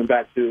Hackett coming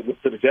back to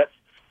the Jets.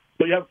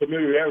 So you have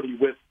familiarity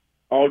with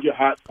all your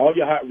hot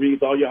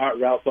reads, all your hot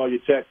routes, all your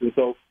checks. And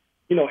so,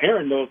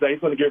 Aaron knows that he's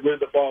going to get rid of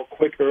the ball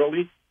quick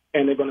early,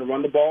 and they're going to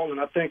run the ball.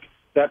 And I think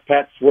that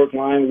patchwork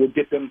line will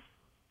get them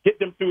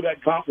through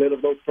that gauntlet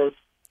of those first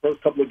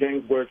couple of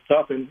games where it's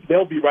tough, and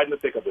they'll be right in the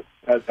thick of it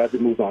as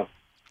it moves on.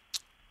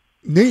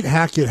 Nate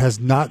Hackett has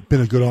not been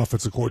a good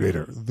offensive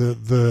coordinator.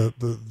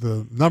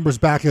 The numbers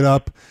back it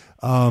up.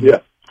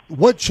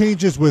 What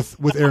changes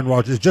with Aaron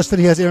Rodgers? Just that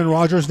he has Aaron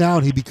Rodgers now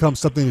and he becomes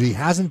something that he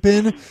hasn't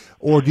been?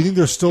 Or do you think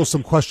there's still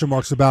some question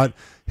marks about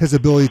his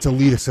ability to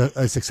lead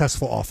a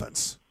successful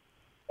offense?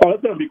 Oh,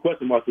 there's going to be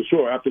question marks for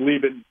sure after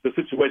leaving the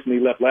situation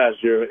he left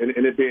last year and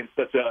it being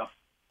such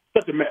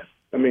a mess.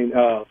 I mean,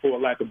 for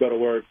lack of a better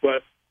word.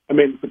 But, I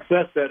mean, the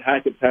success that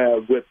Hackett's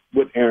had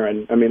with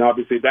Aaron, I mean,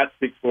 obviously that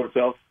speaks for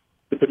itself.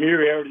 The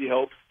familiarity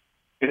helps.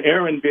 And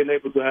Aaron being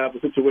able to have a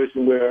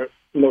situation where,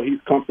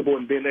 he's comfortable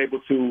and being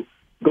able to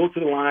go to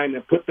the line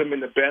and put them in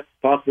the best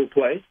possible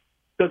play.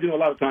 Because, a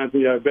lot of times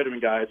when you have veteran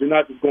guys, you're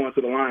not just going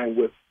to the line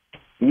with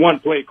one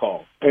play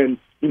call. And,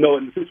 in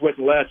the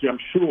situation last year, I'm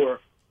sure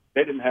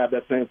they didn't have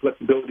that same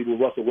flexibility with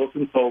Russell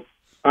Wilson. So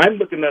I'm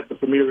looking at the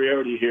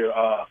familiarity here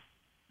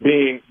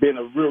being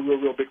a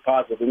real big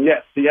positive. And,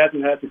 yes, he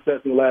hasn't had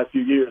success in the last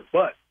few years,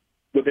 but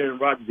with Aaron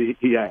Rodgers,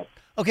 he has.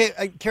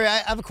 Okay, Kerry, I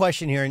have a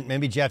question here, and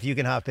maybe, Jeff, you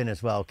can hop in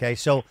as well, okay?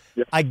 So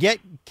I get,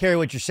 Kerry,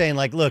 what you're saying.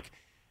 Like, look,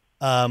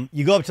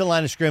 you go up to the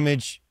line of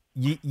scrimmage,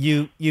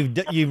 you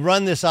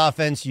run this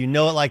offense, you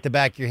know it like the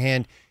back of your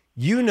hand,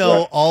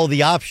 all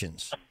the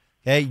options,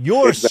 okay?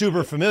 You're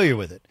super familiar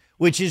with it,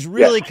 which is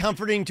really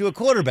comforting to a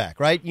quarterback,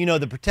 right? You know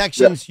the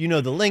protections, you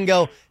know the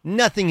lingo,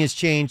 nothing has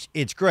changed,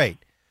 it's great.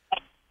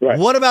 Right.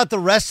 What about the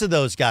rest of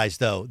those guys,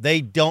 though?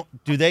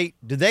 Do they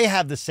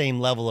have the same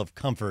level of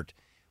comfort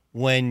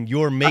when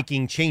you're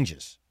making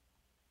changes?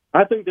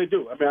 I think they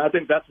do. I mean, I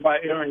think that's why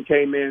Aaron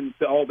came in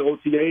to all the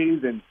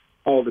OTAs and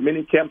all the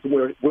mini camps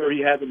where he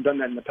hasn't done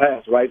that in the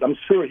past, right? I'm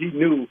sure he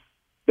knew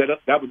that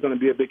was going to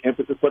be a big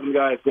emphasis for them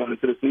guys going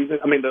into the season.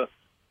 I mean,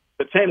 the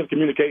the chain of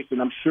communication,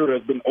 I'm sure,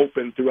 has been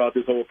open throughout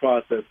this whole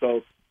process.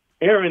 So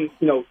Aaron,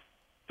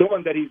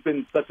 showing that he's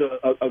been such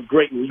a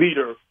great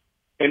leader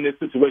in this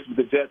situation with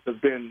the Jets has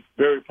been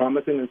very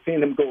promising, and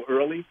seeing him go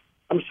early,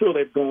 I'm sure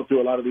they've gone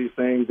through a lot of these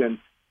things, and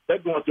they're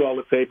going through all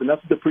the tape, and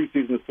that's what the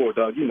preseason is for,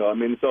 Doug.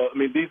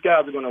 These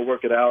guys are going to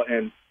work it out,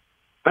 and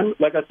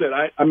like I said,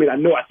 I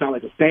know I sound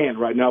like a stan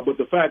right now, but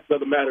the fact of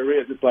the matter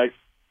is, it's like,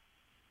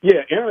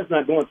 yeah, Aaron's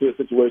not going through a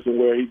situation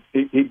where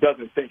he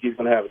doesn't think he's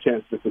going to have a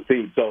chance to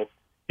succeed. So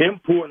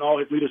him pouring all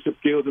his leadership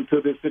skills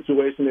into this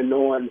situation and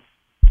knowing,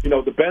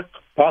 the best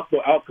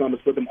possible outcome is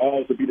for them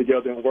all to be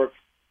together and work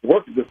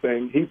this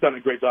thing. He's done a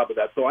great job of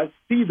that. So I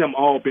see them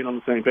all being on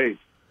the same page.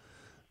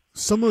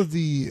 Some of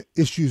the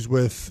issues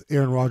with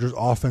Aaron Rodgers'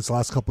 offense the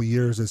last couple of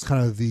years is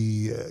kind of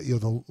the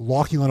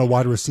locking on a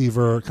wide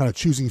receiver, kind of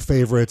choosing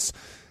favorites.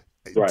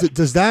 Right.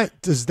 Does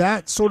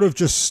that sort of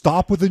just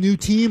stop with a new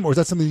team, or is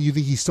that something that you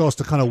think he still has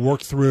to kind of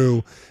work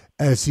through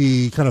as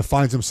he kind of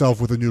finds himself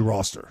with a new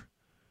roster?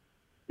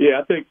 Yeah,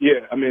 I think,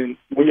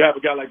 when you have a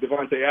guy like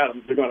Devontae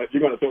Adams, you're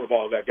gonna throw the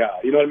ball at that guy.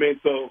 You know what I mean?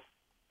 So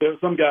there's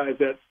some guys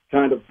that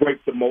kind of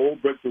break the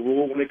mold, break the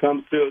rule when it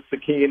comes to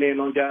keying in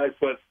on guys.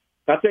 But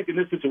I think in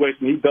this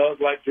situation, he does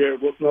like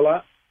Jared Wilson a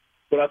lot.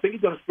 But I think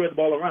he's going to spread the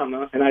ball around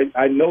now. And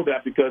I know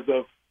that because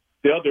of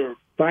the other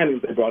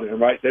signings they brought in,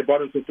 right? They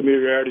brought in some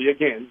familiarity,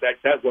 again,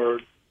 that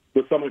word,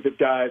 with some of his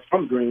guys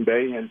from Green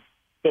Bay. And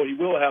so he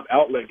will have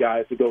outlet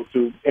guys to go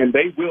to, and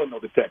they will know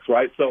the text,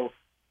 right? So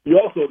you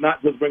also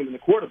not just bringing in the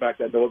quarterback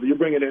that knows, you're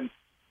bringing in,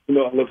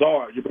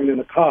 Lazard, you're bringing in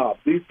the Cobb.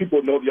 These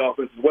people know the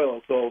offense as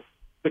well. So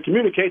the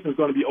communication is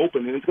going to be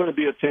open, and it's going to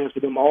be a chance for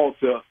them all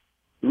to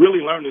really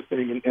learn this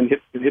thing and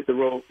hit the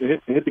road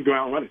and hit the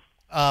ground running.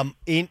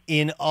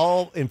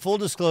 In full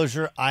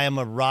disclosure, I am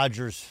a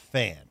Rodgers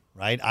fan,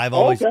 right?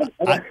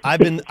 I've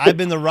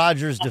been the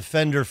Rodgers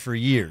defender for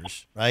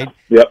years, right?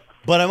 Yep.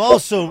 But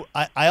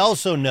I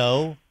also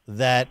know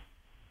that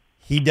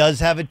he does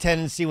have a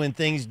tendency when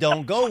things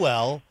don't go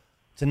well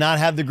to not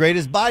have the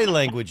greatest body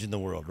language in the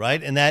world,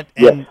 right?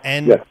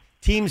 And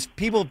teams,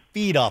 people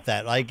feed off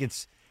that. Like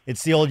it's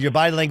the old, your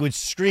body language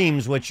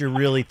screams what you're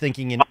really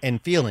thinking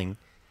and feeling.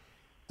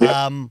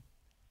 Yep.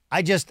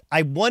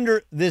 I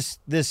wonder this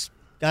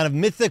kind of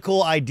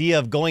mythical idea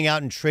of going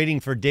out and trading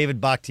for David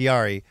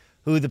Bakhtiari,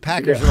 who the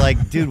Packers are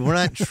like, dude, we're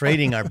not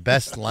trading our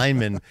best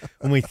lineman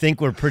when we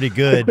think we're pretty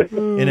good.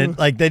 And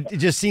it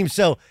just seems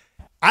so,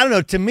 I don't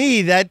know, to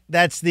me,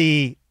 that's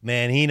the,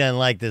 man, he doesn't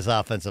like this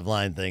offensive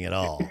line thing at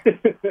all.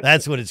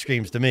 That's what it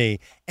screams to me.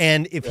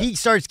 And if he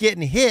starts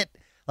getting hit,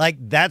 like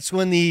that's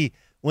when the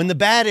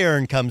bad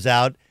Aaron comes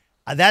out.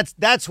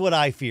 That's what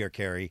I fear,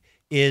 Kerry,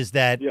 is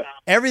that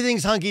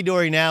everything's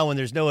hunky-dory now when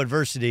there's no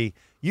adversity.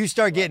 You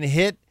start getting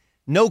hit,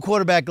 no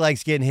quarterback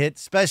likes getting hit,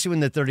 especially when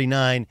they're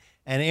 39,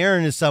 and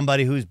Aaron is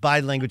somebody whose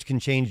body language can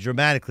change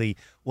dramatically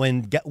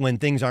when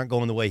things aren't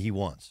going the way he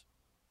wants.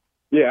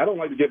 Yeah, I don't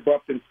like to get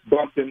bumped in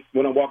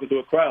when I'm walking through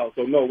a crowd.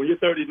 So, no, when you're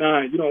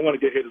 39, you don't want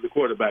to get hit as a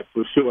quarterback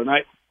for sure.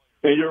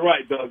 And you're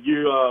right, Doug.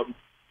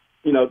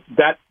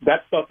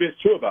 That stuff is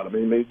true about him. I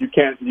mean, you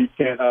can't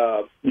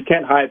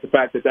hide the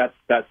fact that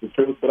that's the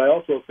truth. But I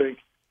also think,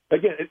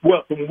 again,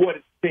 from what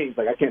it seems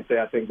like, I can't say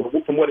I think,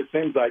 but from what it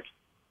seems like,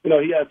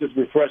 he has this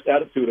refreshed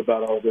attitude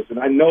about all this, and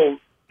I know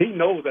he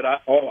knows that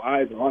all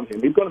eyes are on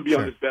him. He's going to be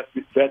on his best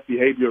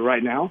behavior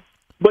right now.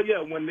 But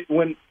yeah, when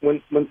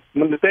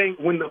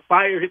the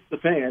fire hits the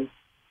fan,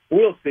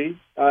 we'll see.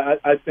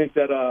 I think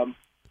that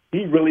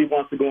he really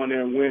wants to go in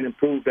there and win and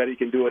prove that he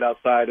can do it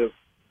outside of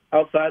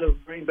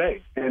Green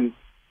Bay, and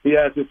he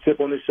has this chip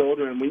on his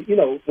shoulder. And we,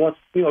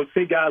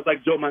 see guys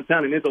like Joe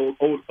Montana in his old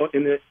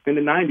in the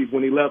 90s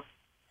when he left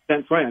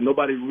San Fran,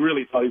 nobody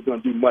really thought he was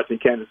going to do much in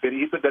Kansas City.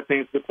 He took that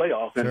team to the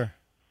playoffs, and sure.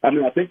 I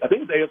think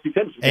it's the AFC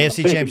Championship.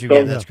 AFC Championship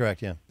game, that's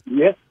correct. Yeah.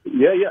 Yeah.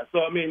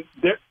 So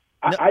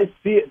I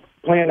see it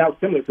playing out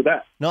similar to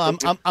that. No,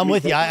 I'm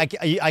with you.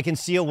 I can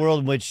see a world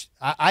in which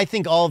I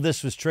think all of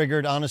this was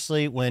triggered,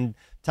 honestly, when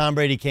Tom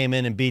Brady came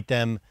in and beat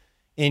them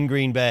in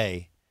Green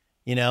Bay.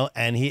 And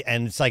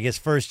it's like his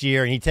first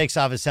year, and he takes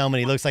off his helmet.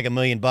 He looks like $1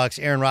 million.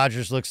 Aaron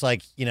Rodgers looks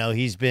like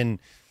he's been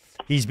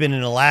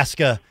in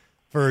Alaska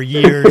for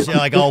years,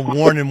 like all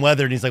worn and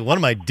weathered. And he's like, "What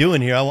am I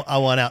doing here? I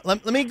want out."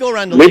 Let me go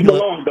around the league.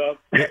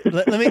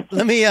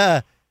 Let me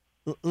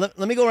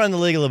go around the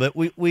league a little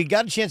bit. We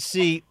got a chance to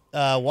see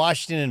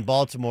Washington and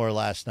Baltimore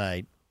last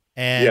night,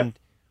 and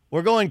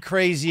we're going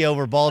crazy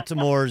over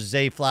Baltimore's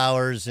Zay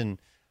Flowers and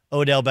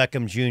Odell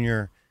Beckham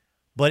Jr.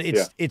 But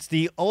it's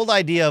the old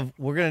idea of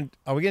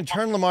are we gonna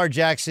turn Lamar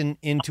Jackson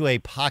into a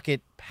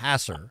pocket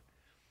passer?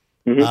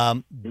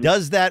 Mm-hmm.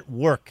 Does that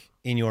work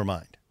in your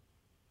mind?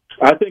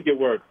 I think it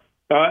works.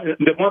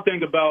 The one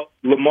thing about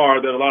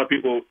Lamar that a lot of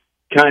people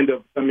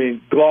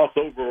gloss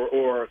over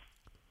or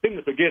seem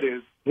to forget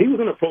is he was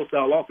in a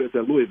pro-style offense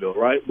at Louisville,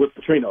 right, with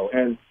Petrino.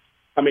 And,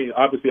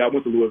 obviously I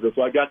went to Louisville,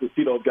 so I got to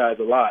see those guys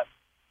a lot.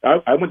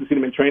 I went to see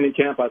them in training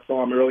camp. I saw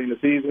them early in the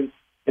season.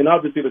 And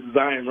obviously the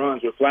design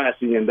runs were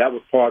flashy, and that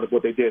was part of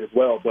what they did as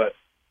well. But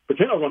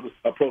Petrino runs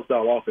a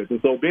pro-style offense.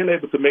 And so being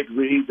able to make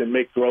reads and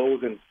make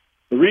throws and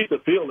read the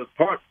field is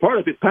part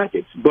of his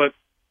package. But,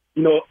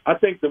 I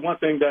think the one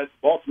thing that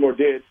Baltimore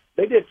did,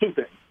 they did two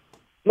things.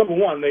 Number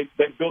one, they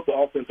built the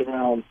offense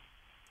around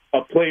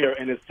a player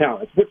and his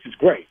talents, which is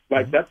great.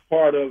 Like, that's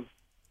part of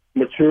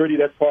maturity.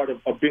 That's part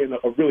of being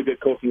a really good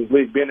coach in this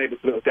league, being able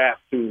to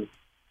adapt to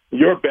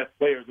your best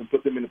players and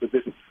put them in a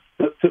position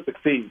to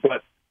succeed.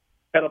 But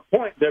at a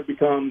point, there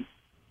becomes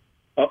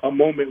a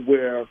moment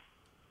where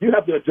you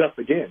have to adjust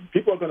again.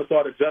 People are going to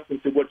start adjusting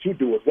to what you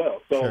do as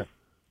well. So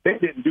they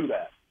didn't do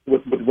that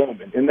with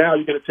Roman. And now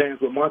you get a chance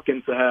with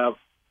Monken to have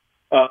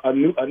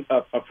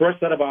a fresh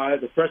set of eyes,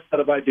 a fresh set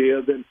of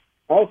ideas, and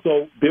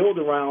also build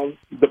around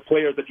the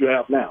players that you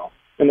have now.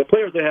 And the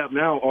players they have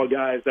now are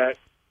guys that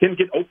can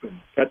get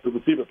open at the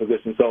receiver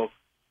position. So,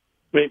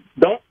 I mean,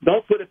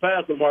 don't put it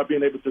past Lamar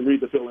being able to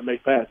read the field and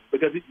make passes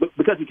because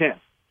he can.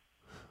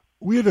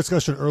 We had a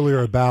discussion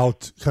earlier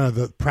about kind of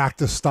the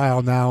practice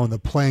style now and the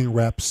playing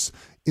reps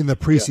in the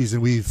preseason.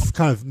 We've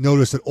kind of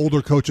noticed that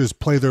older coaches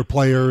play their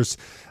players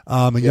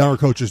and younger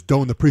coaches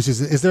don't in the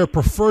preseason. Is there a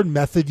preferred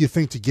method, you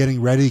think, to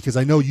getting ready? Because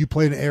I know you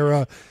played an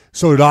era,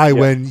 so did I,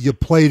 when you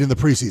played in the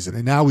preseason.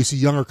 And now we see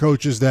younger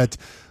coaches that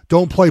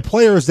don't play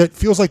players that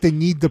feels like they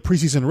need the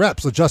preseason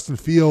reps. So Justin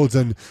Fields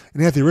and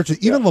Anthony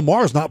Richardson. Even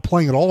Lamar's not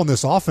playing at all in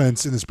this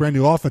offense, in this brand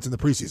new offense in the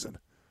preseason.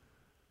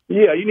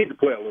 Yeah, you need to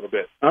play a little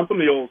bit. I'm from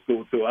the old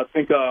school, too. I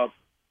think the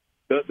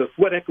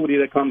sweat equity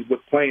that comes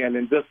with playing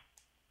and just,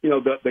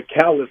 the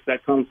callous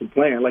that comes from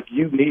playing, like,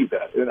 you need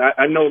that. And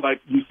I know, like,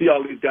 you see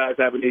all these guys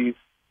having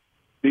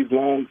these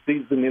long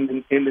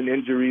season-ending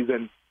injuries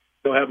and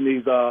they're having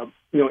these,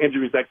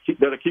 injuries that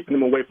are keeping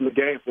them away from the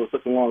game for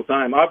such a long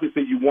time.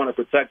 Obviously, you want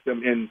to protect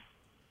them, and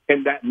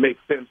that makes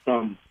sense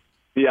from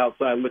the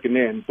outside looking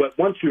in. But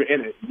once you're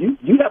in it,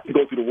 you have to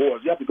go through the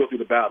wars. You have to go through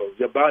the battles.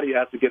 Your body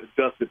has to get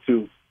adjusted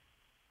to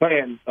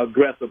playing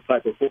aggressive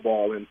type of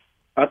football. And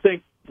I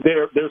think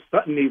they're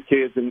stunting these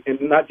kids and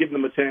not giving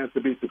them a chance to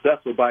be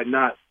successful by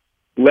not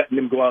letting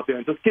them go out there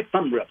and just get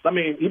some reps. I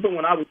mean, even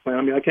when I was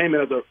playing, I came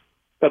in as a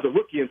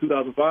rookie in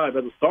 2005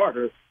 as a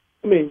starter.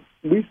 I mean,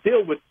 we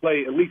still would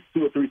play at least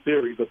 2 or 3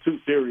 series or 2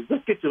 series.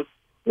 Just get your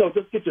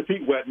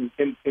feet wet and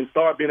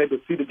start being able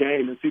to see the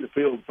game and see the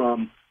field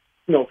from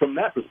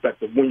that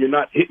perspective when you're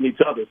not hitting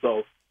each other.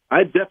 So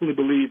I definitely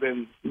believe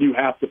in you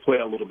have to play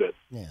a little bit.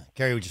 Yeah,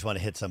 Gary, we just want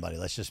to hit somebody.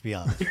 Let's just be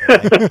honest.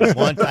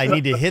 Right? I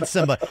need to hit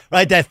somebody.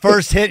 Right, that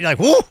first hit, you're like,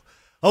 whoo,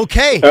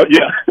 okay.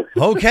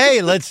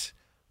 Okay, let's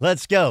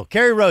go.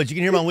 Kerry Rhodes, you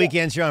can hear him on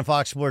weekends here on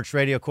Fox Sports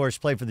Radio. Of course,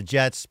 played for the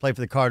Jets, played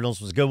for the Cardinals.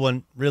 Was a good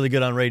one, really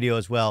good on radio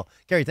as well.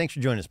 Kerry, thanks for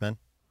joining us, man.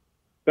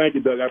 Thank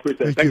you, Doug. I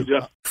appreciate it. Thank you,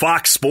 Jeff.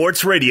 Fox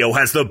Sports Radio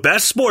has the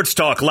best sports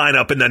talk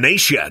lineup in the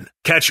nation.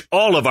 Catch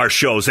all of our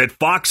shows at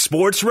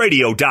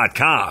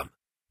foxsportsradio.com.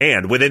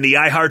 And within the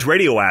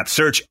iHeartRadio app,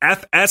 search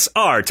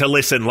FSR to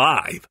listen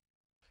live.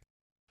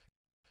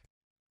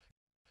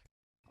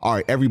 All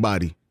right,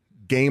 everybody,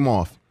 game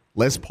off.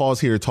 Let's pause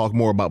here to talk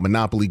more about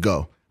Monopoly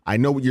Go. I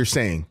know what you're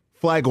saying.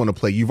 Flag on the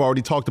play. You've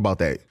already talked about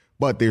that.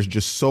 But there's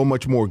just so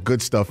much more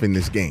good stuff in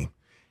this game.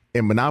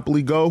 In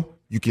Monopoly Go,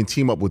 you can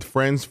team up with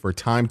friends for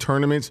timed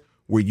tournaments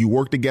where you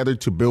work together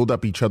to build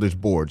up each other's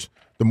boards.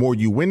 The more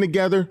you win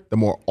together, the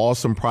more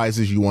awesome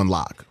prizes you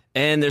unlock.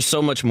 And there's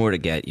so much more to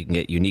get. You can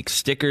get unique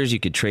stickers. You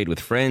could trade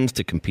with friends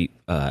to compete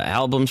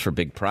albums for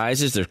big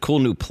prizes. There's cool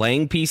new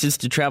playing pieces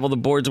to travel the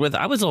boards with.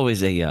 I was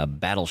always a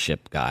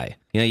Battleship guy.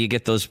 You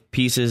get those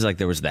pieces, like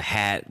there was the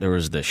hat, there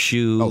was the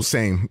shoe. Oh,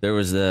 same. I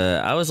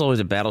was always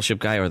a Battleship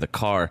guy, or the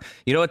car.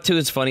 You know what, too,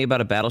 is funny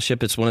about a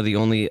Battleship? It's one of the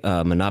only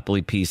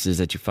Monopoly pieces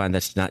that you find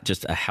that's not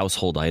just a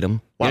household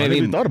item. Wow, I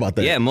even thought about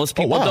that. Yeah, most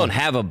people don't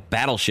have a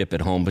Battleship at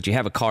home, but you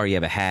have a car, you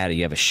have a hat,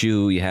 you have a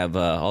shoe, you have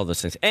all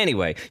those things.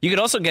 Anyway, you could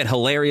also get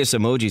hilarious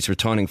emojis for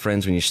taunting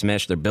friends when you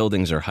smash their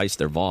buildings or heist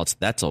their vaults.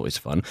 That's always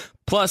fun.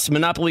 Plus,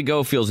 Monopoly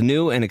Go feels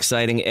new and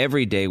exciting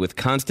every day with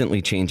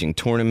constantly changing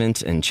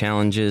tournaments and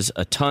challenges.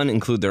 A ton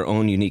include their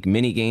own unique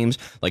mini games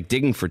like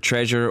digging for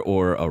treasure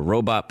or a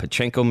robot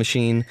Pachinko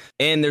machine.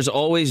 And there's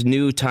always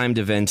new timed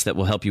events that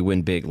will help you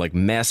win big, like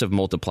massive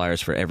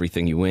multipliers for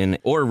everything you win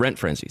or rent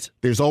frenzies.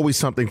 There's always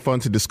something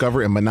fun to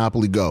discover in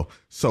Monopoly Go.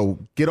 So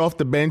get off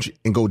the bench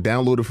and go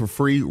download it for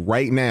free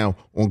right now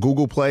on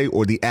Google Play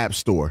or the App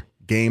Store.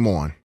 Game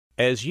on.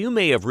 As you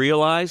may have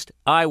realized,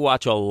 I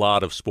watch a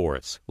lot of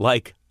sports,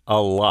 like a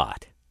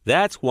lot.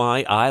 That's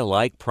why I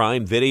like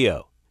Prime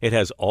Video. It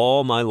has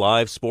all my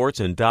live sports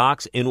and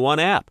docs in one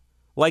app,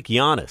 like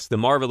Giannis, The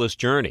Marvelous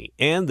Journey,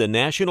 and the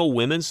National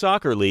Women's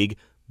Soccer League,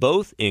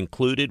 both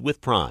included with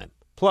Prime.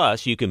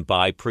 Plus, you can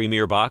buy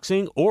Premier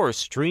Boxing or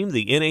stream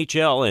the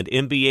NHL and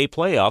NBA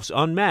playoffs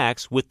on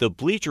Max with the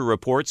Bleacher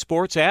Report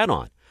Sports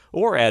add-on,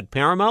 or add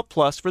Paramount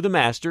Plus for the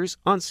Masters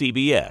on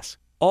CBS.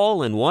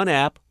 All in one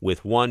app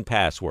with one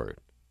password.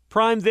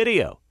 Prime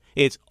Video.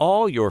 It's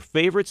all your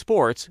favorite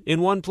sports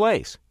in one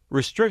place.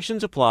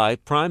 Restrictions apply.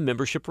 Prime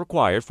membership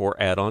required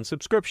for add-on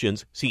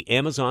subscriptions. See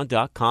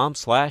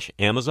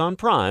Amazon.com/Amazon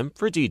Prime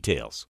for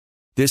details.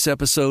 This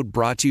episode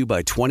brought to you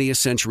by 20th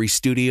Century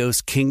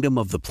Studios' Kingdom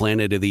of the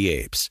Planet of the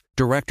Apes.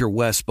 Director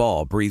Wes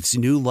Ball breathes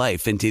new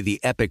life into the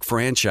epic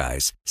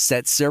franchise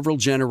set several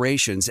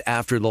generations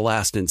after the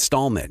last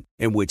installment,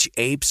 in which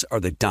apes are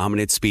the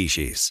dominant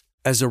species.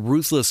 As a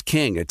ruthless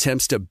king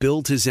attempts to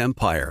build his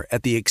empire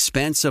at the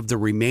expense of the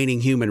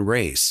remaining human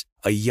race,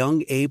 a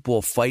young ape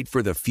will fight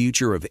for the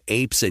future of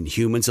apes and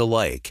humans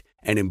alike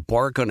and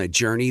embark on a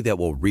journey that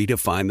will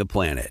redefine the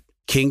planet.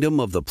 Kingdom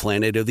of the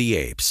Planet of the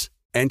Apes.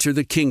 Enter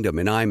the kingdom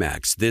in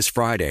IMAX this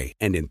Friday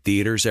and in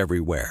theaters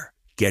everywhere.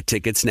 Get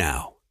tickets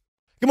now.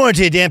 Good morning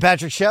to you, Dan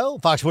Patrick Show,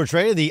 Fox Sports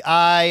Radio, the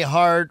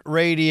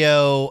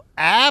iHeartRadio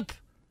app.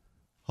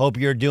 Hope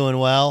you're doing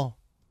well.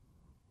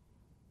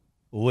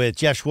 With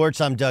Jeff Schwartz,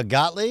 I'm Doug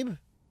Gottlieb.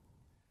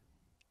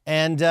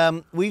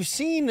 And we've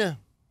seen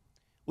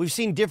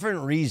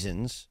different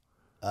reasons,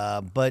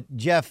 but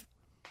Jeff,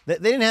 they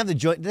didn't have the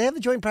joint. Did they have the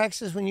joint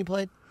practices when you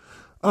played?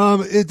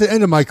 At the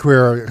end of my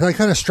career, I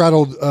kind of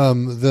straddled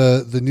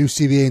the new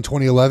CBA in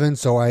 2011.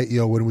 So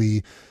when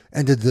we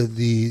ended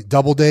the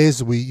double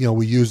days, we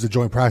used the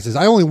joint practices.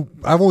 I've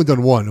only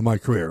done one in my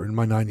career in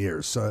my 9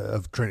 years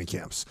of training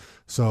camps.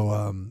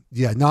 So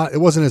it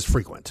wasn't as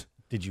frequent.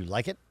 Did you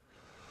like it?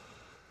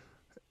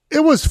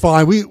 It was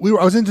fine.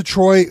 I was in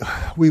Detroit.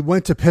 We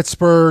went to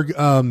Pittsburgh.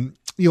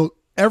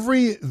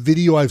 Every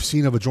video I've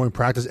seen of a joint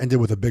practice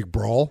ended with a big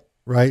brawl.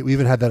 Right. We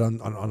even had that on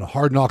a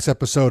Hard Knocks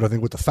episode, I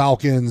think, with the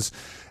Falcons.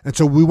 And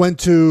so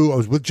I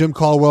was with Jim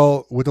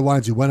Caldwell with the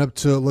Lions. We went up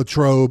to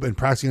Latrobe and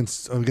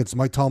practiced against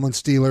Mike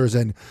Tomlin's Steelers.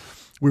 And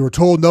we were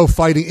told no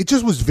fighting. It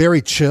just was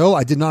very chill.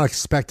 I did not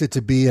expect it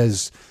to be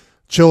as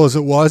chill as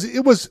it was.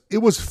 It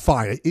was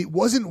fine. It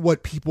wasn't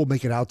what people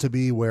make it out to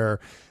be,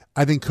 where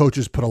I think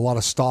coaches put a lot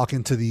of stock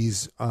into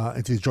these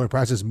joint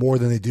practices more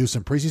than they do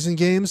some preseason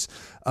games.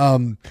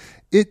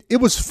 It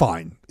was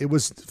fine. It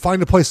was fine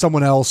to play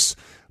someone else.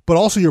 But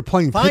also, you're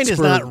playing fine Pittsburgh. Is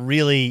not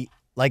really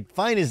like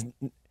fine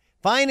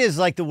is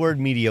like the word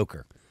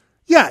mediocre.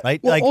 Yeah, right.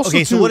 Well,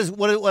 So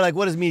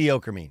what does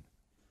mediocre mean?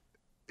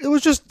 It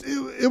was just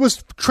it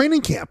was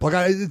training camp.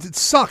 It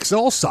sucks. It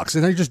all sucks.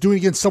 And then you're just doing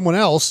it against someone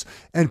else.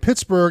 And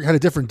Pittsburgh had a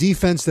different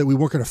defense that we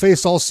weren't going to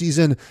face all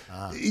season.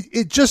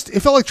 It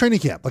felt like training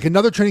camp, like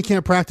another training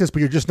camp practice, but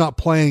you're just not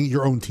playing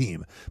your own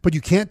team. But you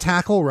can't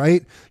tackle,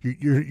 right?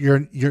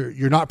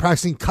 You're not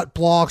practicing cut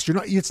blocks.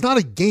 It's not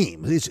a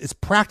game. It's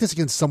practice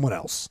against someone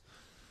else.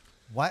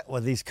 Why?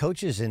 Well, these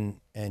coaches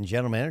and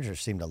general managers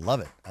seem to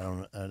love it. I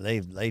don't.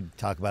 They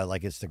talk about it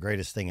like it's the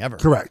greatest thing ever.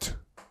 Correct.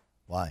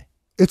 Why?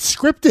 It's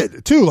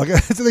scripted too. Like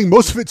that's the thing.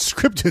 Most of it's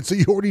scripted, so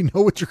you already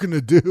know what you're going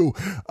to do.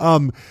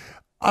 I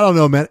don't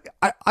know, man.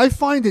 I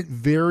find it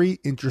very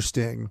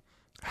interesting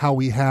how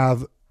we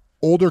have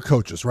older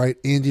coaches, right?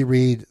 Andy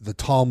Reid, the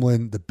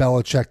Tomlin, the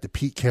Belichick, the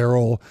Pete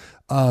Carroll,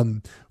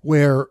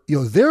 where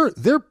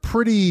they're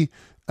pretty.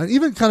 And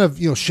even kind of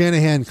Kyle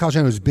Shanahan,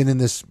 who's been in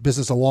this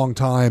business a long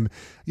time.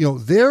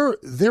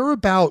 They're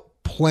about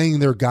playing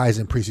their guys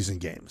in preseason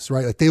games,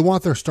 right? Like they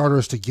want their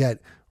starters to get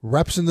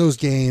reps in those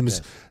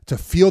games, to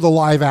feel the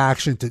live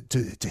action,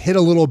 to hit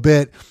a little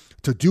bit,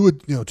 to do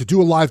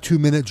a live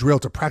 2-minute drill,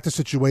 to practice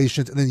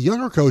situations. And then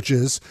younger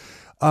coaches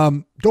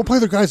don't play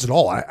their guys at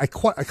all. I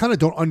kind of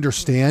don't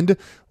understand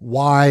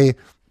why,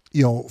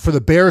 for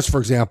the Bears, for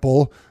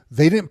example,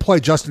 they didn't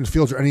play Justin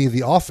Fields or any of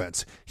the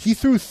offense. He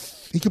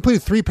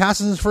completed 3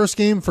 passes in his first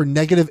game for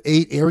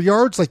 -8 air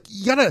yards. Like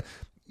you gotta.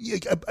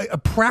 A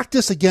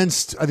practice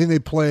against, I think they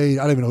played,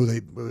 I don't even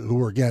know who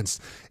were against.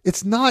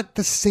 It's not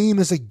the same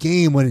as a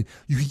game when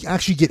you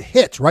actually get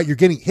hit, right? You're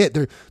getting hit.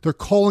 They're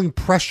calling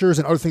pressures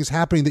and other things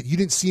happening that you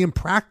didn't see in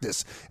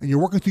practice. And you're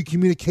working through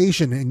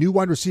communication and new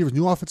wide receivers,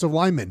 new offensive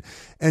linemen.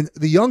 And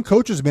the young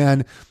coaches,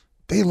 man,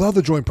 they love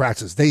the joint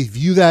practice. They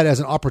view that as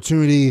an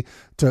opportunity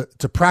to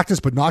practice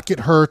but not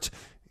get hurt,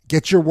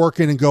 get your work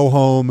in and go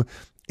home.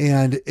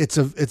 And it's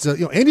a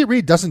Andy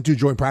Reid doesn't do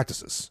joint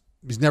practices.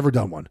 He's never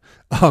done one.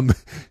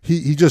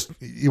 He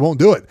won't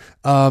do it.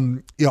 I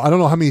don't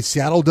know how many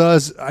Seattle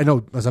does. I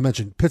know, as I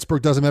mentioned,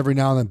 Pittsburgh does them every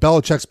now and then.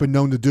 Belichick's been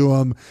known to do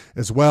them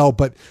as well.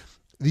 But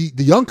the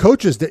young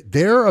coaches,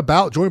 they're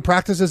about joint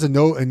practices and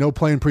no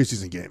playing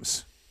preseason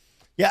games.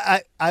 Yeah,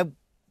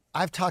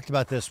 I've talked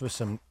about this with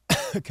some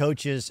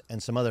coaches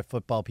and some other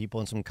football people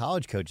and some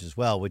college coaches as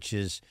well, which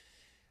is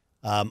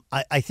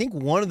I think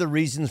one of the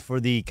reasons for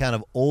the kind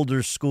of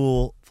older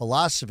school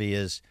philosophy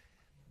is,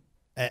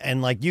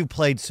 and like you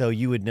played, so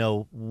you would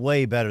know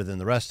way better than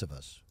the rest of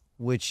us,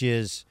 which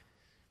is,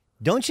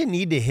 don't you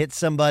need to hit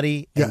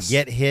somebody and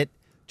get hit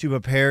to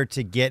prepare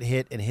to get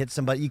hit and hit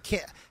somebody? You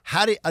can't.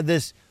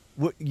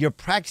 You're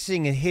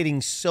practicing and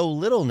hitting so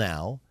little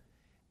now,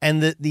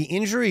 and the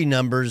injury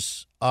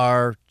numbers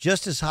are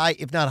just as high,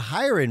 if not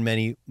higher, in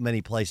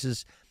many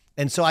places.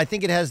 And so I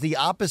think it has the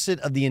opposite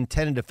of the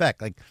intended effect.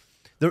 Like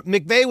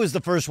McVay was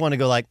the first one to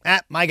go like,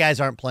 my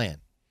guys aren't playing,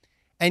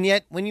 and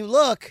yet when you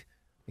look.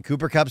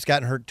 Cooper Kupp's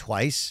gotten hurt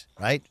twice,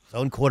 right? His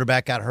own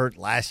quarterback got hurt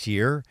last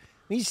year.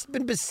 He's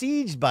been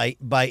besieged by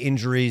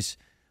injuries,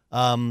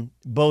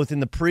 both in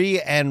the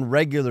pre and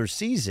regular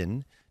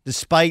season,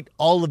 despite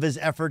all of his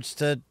efforts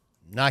to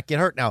not get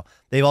hurt. Now,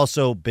 they've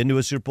also been to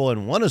a Super Bowl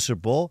and won a Super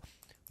Bowl,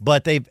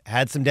 but they've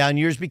had some down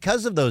years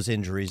because of those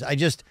injuries. I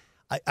guess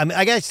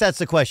that's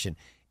the question.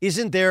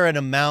 Isn't there an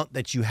amount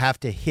that you have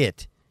to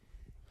hit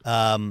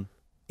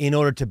in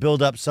order to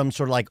build up some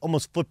sort of like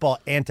almost football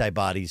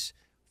antibodies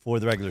for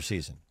the regular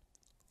season?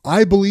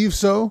 I believe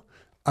so.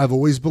 I've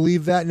always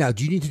believed that. Now,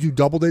 do you need to do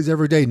double days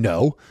every day?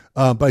 No.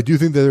 But I do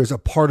think that there's a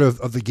part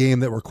of the game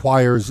that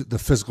requires the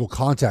physical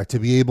contact to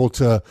be able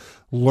to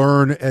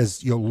learn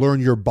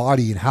your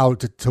body and how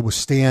to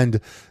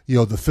withstand,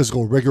 the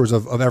physical rigors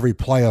of every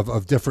play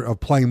of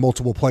playing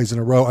multiple plays in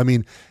a row. I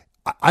mean,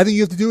 I think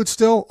you have to do it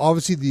still.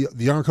 Obviously,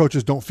 the younger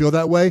coaches don't feel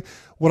that way.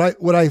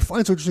 What I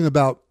find so interesting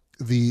about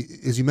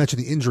as you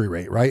mentioned, the injury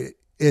rate, right,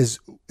 is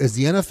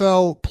the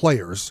NFL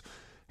players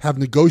have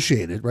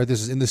negotiated, right?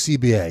 This is in the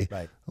CBA,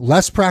 right?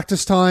 Less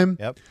practice time,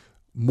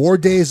 more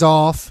days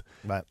off.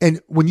 Right. And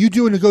when you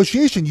do a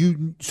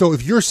negotiation, so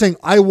if you're saying,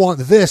 I want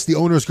this, the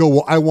owners go,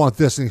 well, I want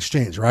this in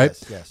exchange, right?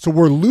 Yes. So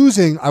we're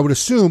losing, I would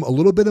assume, a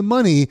little bit of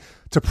money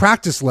to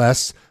practice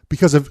less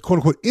because of quote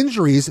unquote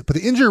injuries, but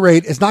the injury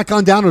rate has not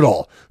gone down at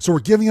all. So we're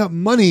giving up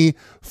money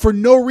for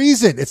no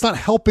reason. It's not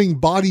helping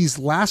bodies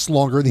last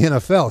longer in the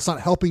NFL. It's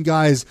not helping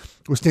guys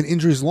withstand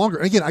injuries longer.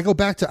 And again, I go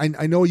back to,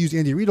 I know I use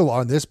Andy Reid a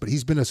lot on this, but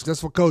he's been a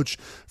successful coach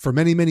for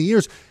many, many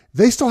years.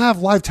 They still have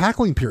live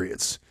tackling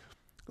periods.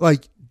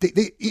 Like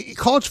they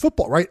college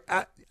football, right?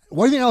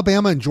 Why do you think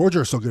Alabama and Georgia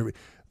are so good?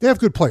 They have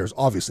good players,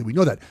 obviously. We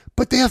know that.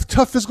 But they have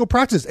tough physical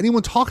practice.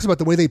 Anyone talks about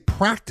the way they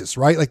practice,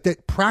 right? Like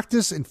that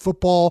practice in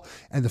football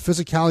and the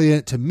physicality in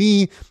it, to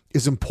me,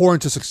 is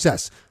important to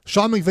success.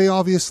 Sean McVay,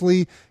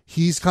 obviously,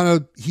 he's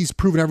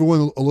proven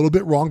everyone a little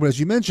bit wrong. But as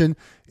you mentioned,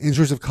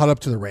 injuries have caught up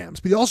to the Rams.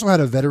 But he also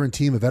had a veteran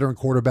team, a veteran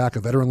quarterback,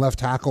 a veteran left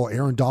tackle,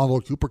 Aaron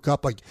Donald, Cooper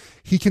Kupp. Like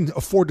he can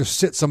afford to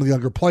sit some of the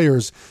younger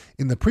players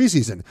in the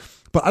preseason.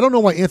 But I don't know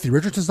why Anthony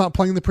Richardson's not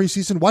playing in the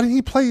preseason. Why didn't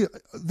he play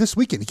this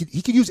weekend?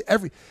 He could use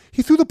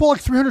he threw the ball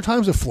like 300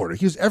 times at Florida.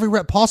 He used every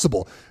rep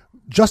possible.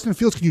 Justin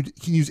Fields can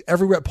use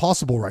every rep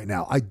possible right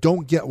now. I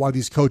don't get why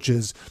these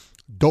coaches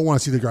don't want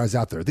to see the guys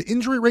out there. The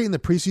injury rate in the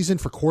preseason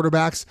for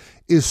quarterbacks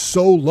is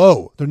so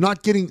low. They're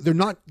not getting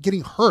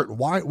hurt.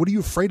 Why? What are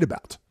you afraid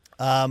about?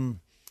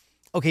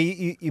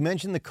 Okay, you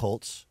mentioned the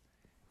Colts,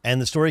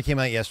 and the story came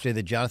out yesterday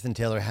that Jonathan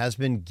Taylor has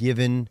been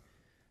given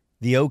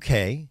the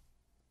okay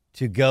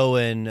to go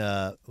and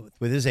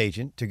with his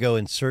agent to go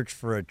and search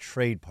for a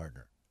trade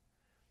partner.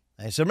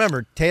 And so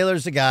remember,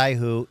 Taylor's a guy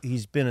who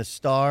he's been a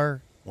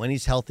star when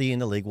he's healthy in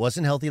the league.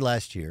 Wasn't healthy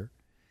last year,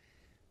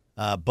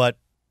 but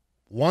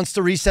wants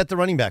to reset the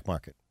running back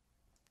market.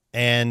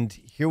 And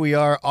here we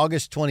are,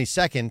 August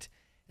 22nd,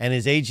 and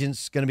his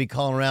agent's going to be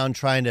calling around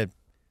trying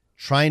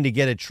to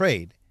get a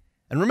trade.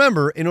 And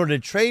remember, in order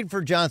to trade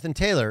for Jonathan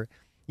Taylor,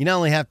 you not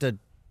only have to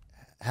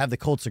have the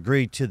Colts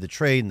agree to the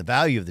trade and the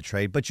value of the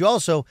trade, but you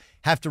also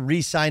have to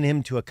re-sign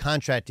him to a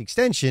contract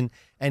extension,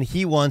 and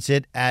he wants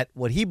it at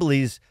what he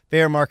believes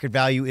fair market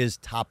value is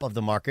top of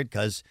the market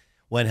because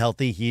when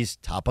healthy, he's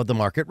top of the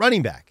market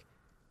running back.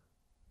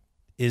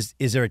 Is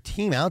there a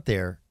team out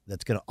there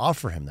that's going to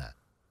offer him that?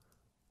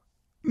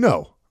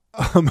 No.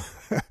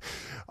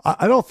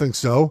 I don't think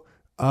so.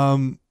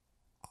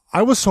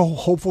 I was so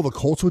hopeful the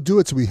Colts would do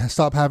it, so we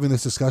stop having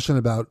this discussion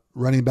about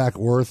running back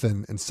worth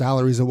and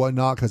salaries and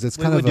whatnot, because it's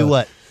kind of do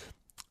what?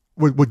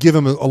 Would give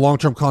him a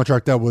long-term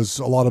contract that was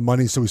a lot of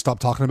money, so we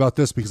stopped talking about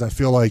this, because I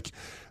feel like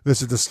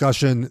this is a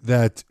discussion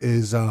that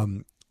is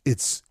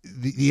it's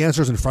the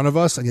answer is in front of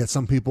us, and yet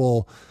some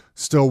people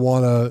still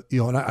want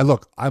to, and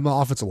I'm an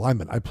offensive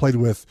lineman. I played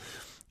with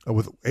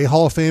a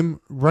Hall of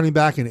Fame running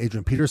back in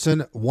Adrian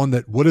Peterson, one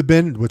that would have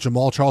been with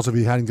Jamal Charles if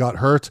he hadn't got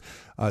hurt,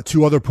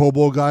 two other Pro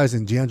Bowl guys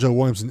in D'Angelo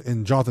Williams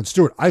and Jonathan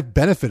Stewart. I've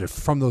benefited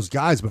from those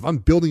guys, but if I'm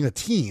building a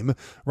team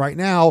right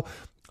now,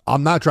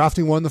 I'm not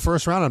drafting one in the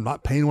first round. I'm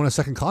not paying one a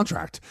second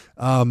contract.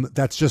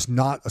 That's just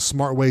not a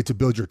smart way to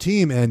build your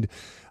team. And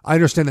I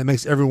understand that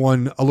makes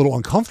everyone a little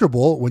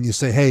uncomfortable when you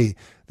say, hey,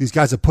 these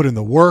guys have put in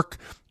the work,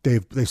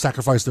 they've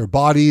sacrificed their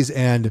bodies,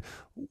 and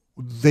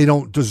they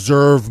don't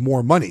deserve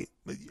more money.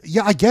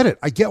 Yeah, I get it.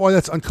 I get why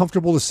that's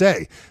uncomfortable to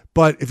say.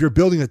 But if you're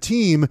building a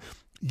team,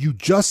 you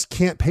just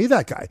can't pay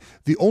that guy.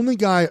 The only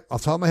guy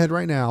off the top of my head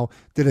right now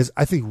that is,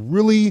 I think,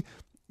 really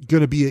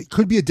going to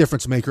could be a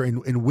difference maker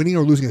in winning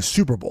or losing a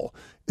Super Bowl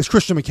is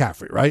Christian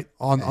McCaffrey, right?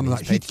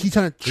 He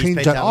kind of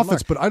changed that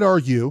offense. But I'd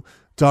argue,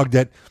 Doug,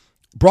 that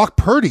Brock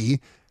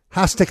Purdy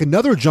has to take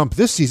another jump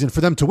this season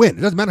for them to win.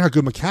 It doesn't matter how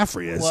good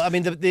McCaffrey is. Well, I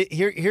mean,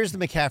 here's the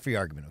McCaffrey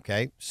argument,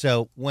 okay?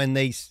 So when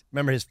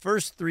remember his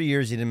first 3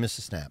 years, he didn't miss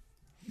a snap.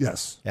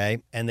 Yes.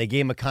 Okay. And they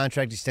gave him a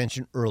contract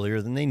extension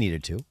earlier than they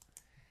needed to.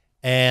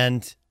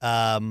 And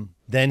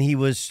then he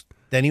was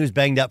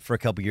banged up for a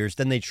couple years.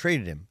 Then they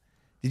traded him.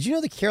 Did you know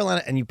that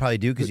Carolina, and you probably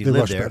do because you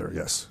lived there. Better,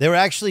 yes. They were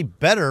actually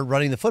better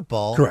running the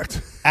football.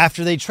 Correct.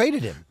 After they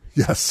traded him.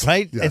 Yes.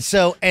 Right? Yes. And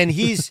so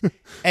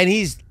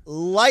he's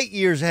light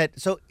years ahead.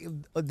 So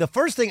the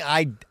first thing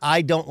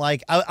I don't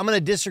like, I'm going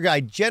to disagree. I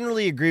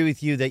generally agree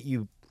with you that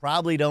you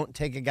probably don't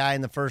take a guy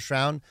in the first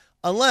round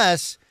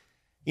unless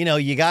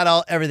you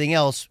got everything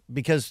else,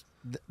 because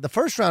the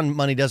first round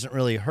money doesn't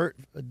really hurt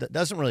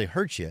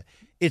you.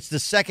 It's the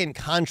second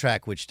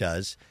contract which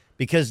does,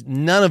 because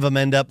none of them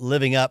end up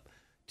living up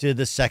to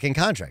the second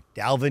contract.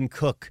 Dalvin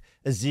Cook,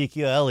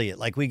 Ezekiel Elliott,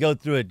 like we go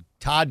through it,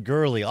 Todd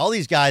Gurley, all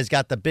these guys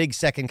got the big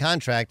second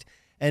contract,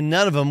 and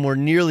none of them were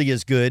nearly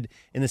as good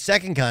in the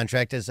second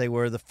contract as they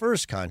were the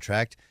first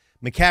contract.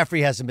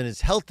 McCaffrey hasn't been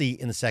as healthy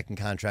in the second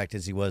contract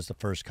as he was the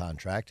first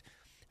contract.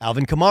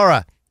 Alvin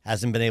Kamara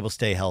hasn't been able to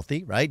stay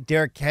healthy, right?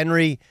 Derrick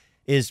Henry's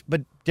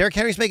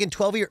making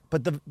 12 a year.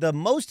 But the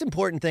most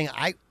important thing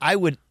I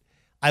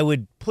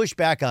would push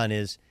back on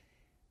is,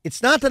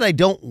 it's not that I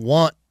don't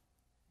want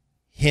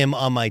him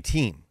on my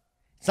team.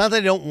 It's not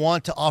that I don't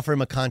want to offer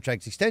him a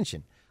contract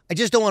extension. I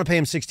just don't want to pay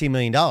him $16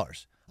 million.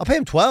 I'll pay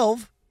him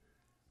 12.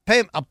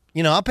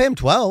 I'll pay him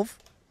 12.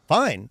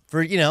 Fine.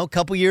 For, a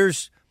couple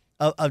years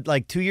of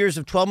like 2 years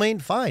of $12 million,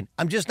 fine.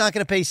 I'm just not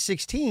going to pay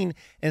 16, and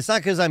it's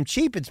not because I'm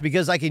cheap. It's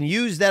because I can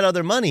use that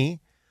other money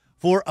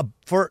for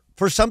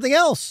something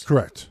else.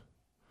 Correct.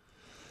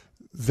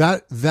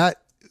 That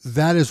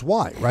is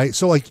why, right?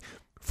 So like,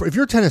 if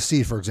you're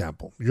Tennessee, for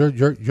example, you're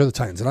the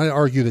Titans, and I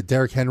argue that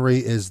Derrick Henry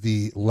is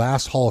the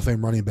last Hall of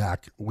Fame running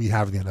back we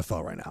have in the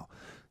NFL right now.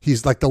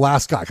 He's like the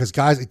last guy, because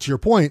guys, to your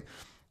point,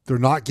 they're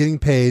not getting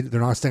paid, they're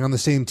not staying on the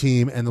same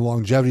team, and the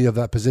longevity of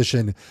that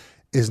position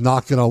is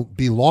not going to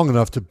be long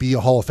enough to be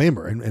a Hall of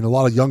Famer. And a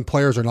lot of young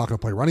players are not going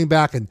to play running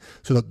back, and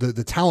so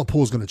the talent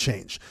pool is going to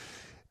change.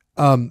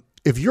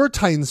 If you're a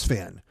Titans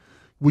fan,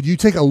 would you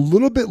take a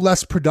little bit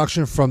less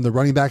production from the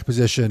running back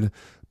position,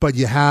 but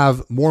you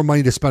have more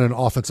money to spend on an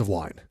offensive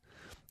line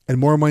and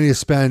more money to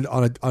spend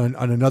on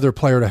another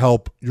player to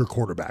help your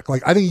quarterback?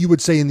 Like, I think you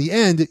would say in the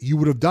end, you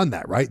would have done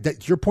that, right?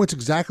 That your point's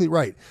exactly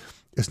right.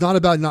 It's not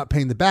about not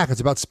paying the back. It's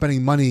about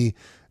spending money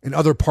in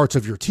other parts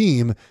of your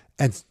team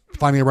and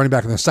finding a running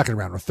back in the second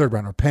round or third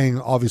round, or paying,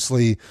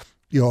 obviously,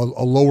 a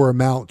lower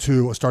amount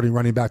to a starting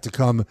running back to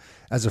come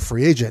as a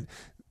free agent.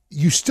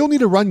 You still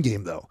need a run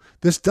game, though.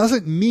 This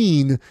doesn't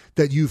mean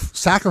that you've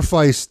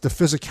sacrificed the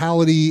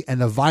physicality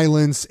and the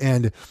violence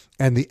and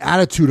the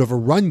attitude of a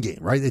run game,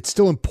 right? It's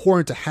still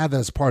important to have that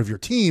as part of your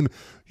team.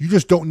 You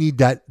just don't need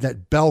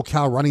that bell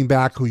cow running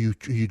back who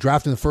you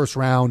draft in the first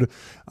round.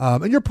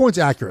 And your point's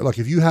accurate. Look,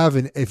 if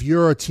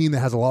you're a team that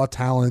has a lot of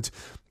talent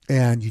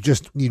and you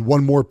just need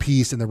one more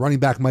piece, and the running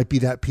back might be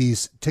that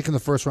piece, taking the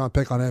first round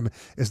pick on him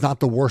is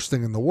not the worst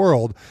thing in the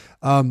world.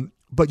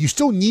 But you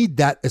still need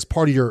that as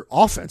part of your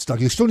offense,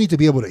 Doug. You still need to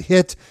be able to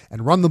hit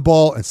and run the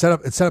ball and set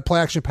up play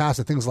action pass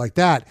and things like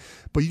that.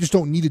 But you just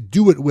don't need to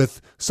do it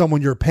with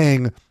someone you're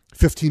paying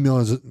 $15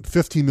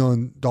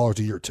 million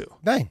a year to.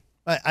 Right.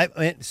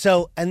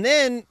 And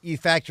then you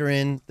factor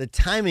in the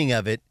timing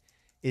of it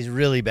is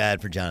really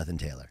bad for Jonathan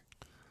Taylor,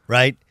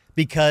 right?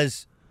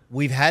 Because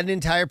we've had an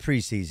entire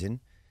preseason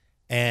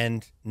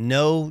and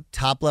no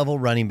top-level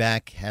running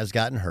back has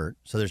gotten hurt.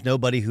 So there's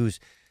nobody who's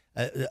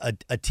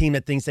a team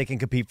that thinks they can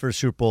compete for a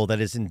Super Bowl that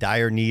is in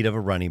dire need of a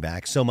running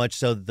back, so much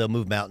so that they'll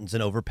move mountains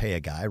and overpay a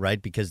guy, right?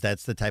 Because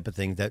that's the type of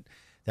thing that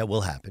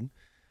will happen.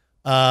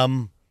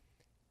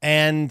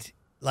 And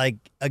like,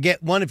 again,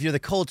 if you're the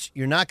Colts,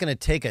 you're not going to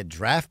take a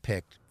draft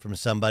pick from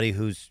somebody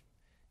who's,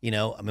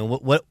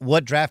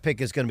 what draft pick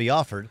is going to be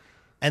offered?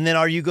 And then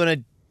are you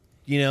going to,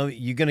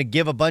 you're going to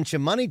give a bunch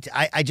of money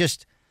to,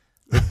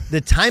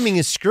 the timing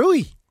is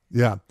screwy.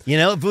 Yeah.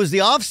 If it was the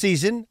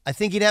offseason, I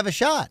think he'd have a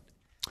shot.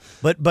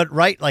 But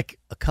right, like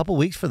a couple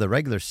weeks for the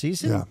regular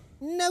season,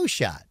 no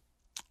shot.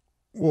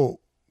 Well,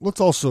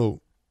 let's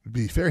also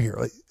be fair here.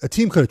 Like, a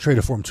team could have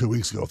traded for him 2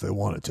 weeks ago if they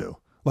wanted to.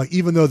 Like,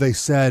 even though they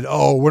said,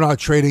 "Oh, we're not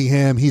trading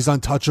him; he's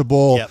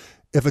untouchable." Yep.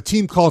 If a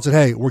team called it,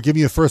 "Hey, we're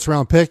giving you a first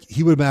round pick,"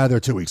 he would have been out of there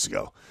 2 weeks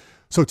ago.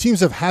 So teams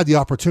have had the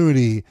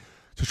opportunity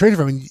to trade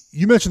for him. And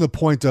you mentioned the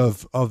point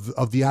of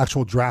the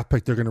actual draft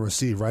pick they're going to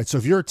receive, right? So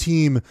if you're a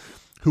team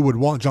who would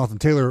want Jonathan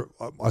Taylor,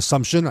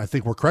 assumption, I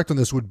think we're correct on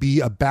this, would be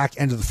a back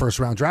end of the first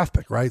round draft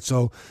pick, right?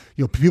 So,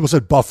 people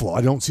said Buffalo.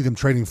 I don't see them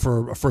trading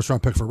for a first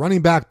round pick for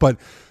running back, but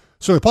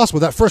certainly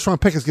possible. That first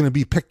round pick is going to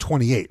be pick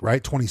 28,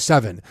 right?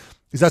 27.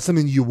 Is that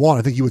something you want?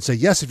 I think you would say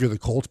yes if you're the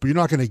Colts, but you're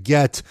not going to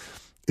get,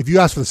 if you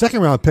ask for the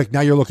second round pick,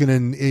 now you're looking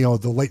in,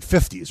 the late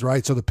 50s,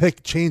 right? So the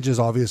pick changes,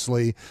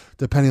 obviously,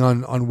 depending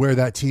on where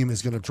that team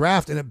is going to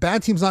draft. And a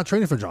bad team's not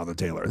trading for Jonathan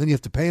Taylor. And then you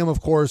have to pay him,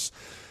 of course.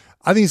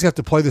 I think he's going to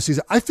have to play this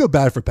season. I feel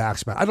bad for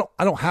backs, man.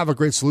 I don't have a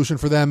great solution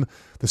for them.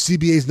 The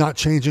CBA is not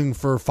changing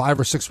for 5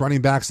 or 6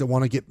 running backs that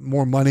want to get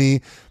more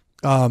money.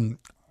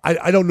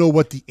 I don't know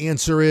what the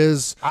answer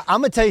is.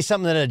 I'm going to tell you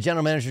something that a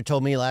general manager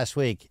told me last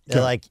week.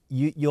 They're like,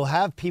 you'll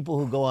have people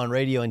who go on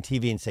radio and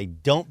TV and say,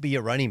 "Don't be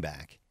a running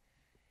back,"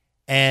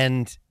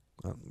 and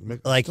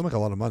still make a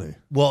lot of money.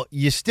 Well,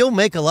 you still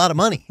make a lot of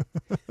money,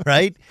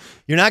 right?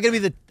 You're not going to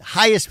be the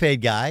highest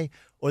paid guy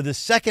or the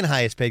second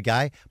highest paid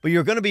guy, but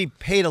you're going to be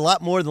paid a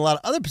lot more than a lot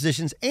of other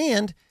positions,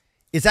 and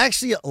it's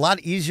actually a lot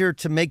easier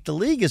to make the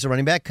league as a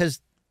running back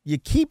because you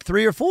keep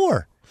 3 or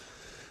 4.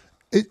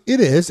 It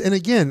is, and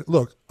again,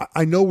 look,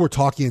 I know we're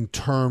talking in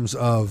terms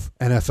of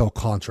NFL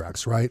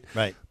contracts, right?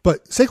 Right.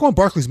 But Saquon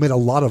Barkley's made a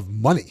lot of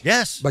money.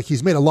 Yes. Like,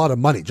 he's made a lot of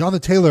money.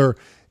 Jonathan Taylor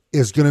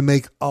is going to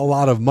make a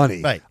lot of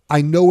money. Right.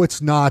 I know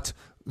it's not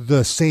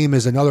the same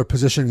as another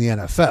position in the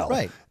NFL.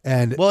 Right.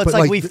 And well, it's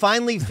but we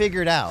finally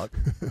figured out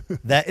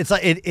that it's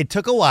like it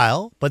took a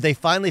while, but they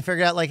finally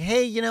figured out like,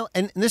 hey,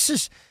 and this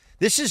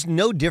is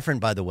no different,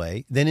 by the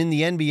way, than in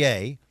the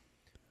NBA.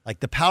 Like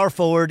the power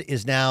forward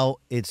is now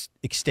it's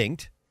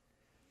extinct.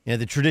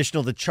 The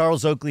traditional, the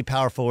Charles Oakley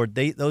power forward,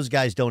 those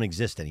guys don't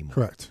exist anymore.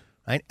 Correct.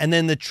 Right. And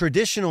then the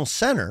traditional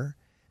center,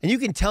 and you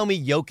can tell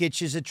me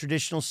Jokic is a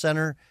traditional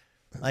center.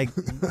 Like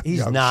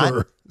he's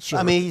not. Sure.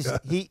 I mean,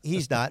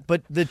 he's not.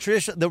 But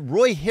the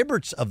Roy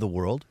Hibberts of the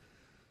world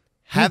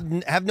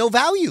have no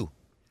value.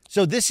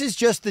 So this is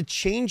just the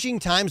changing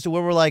times to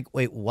where we're like,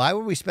 wait, why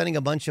were we spending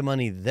a bunch of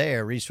money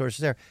there, resources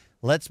there?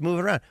 Let's move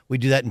it around. We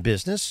do that in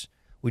business.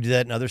 We do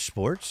that in other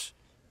sports.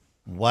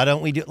 Why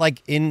don't we do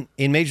like in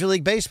Major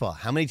League Baseball?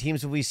 How many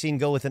teams have we seen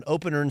go with an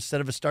opener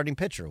instead of a starting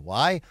pitcher?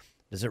 Why?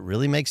 Does it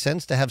really make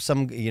sense to have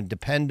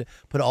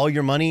put all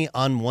your money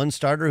on one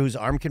starter whose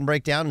arm can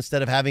break down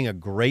instead of having a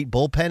great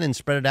bullpen and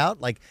spread it out?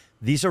 Like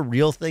these are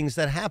real things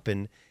that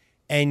happen.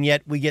 And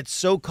yet we get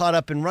so caught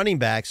up in running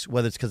backs,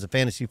 whether it's because of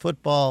fantasy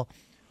football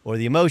or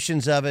the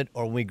emotions of it,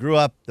 or when we grew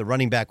up, the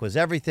running back was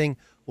everything.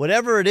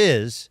 Whatever it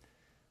is,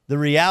 the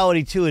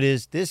reality to it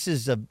is this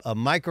is a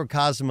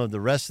microcosm of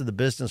the rest of the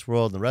business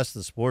world and the rest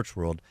of the sports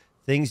world.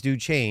 Things do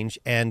change.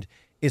 And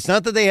it's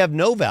not that they have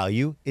no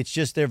value. It's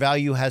just their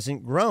value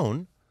hasn't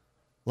grown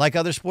like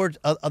other sports,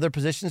 other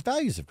positions'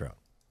 values have grown.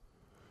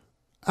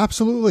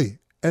 Absolutely.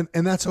 And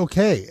that's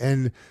okay.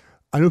 And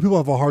I know people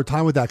have a hard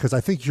time with that because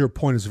I think your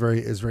point is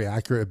very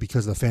accurate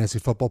because the fantasy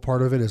football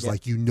part of it is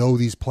like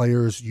these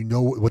players,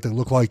 what they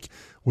look like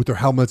with their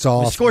helmets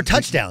off. They score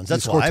touchdowns.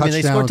 That's why.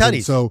 They score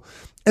tutties.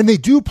 And they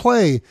do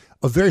play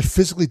a very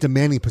physically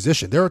demanding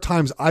position. There are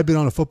times I've been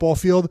on a football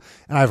field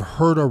and I've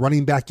heard a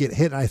running back get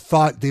hit and I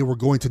thought they were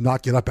going to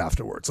not get up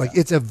afterwards. Like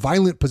it's a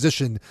violent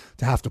position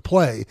to have to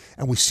play.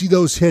 And we see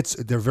those hits.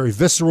 They're very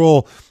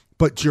visceral.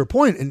 But to your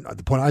point, and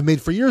the point I've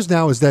made for years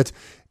now is that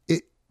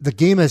the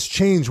game has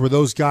changed where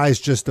those guys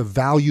just the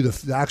value,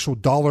 the actual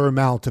dollar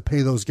amount to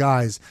pay those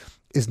guys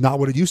is not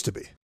what it used to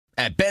be.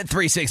 At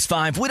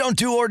Bet365, we don't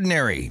do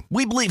ordinary.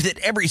 We believe that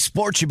every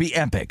sport should be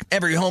epic.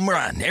 Every home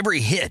run, every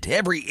hit,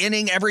 every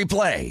inning, every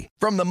play.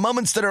 From the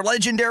moments that are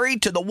legendary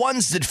to the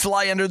ones that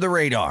fly under the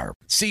radar.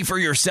 See for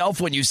yourself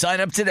when you sign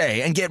up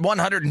today and get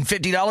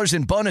 $150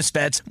 in bonus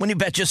bets when you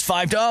bet just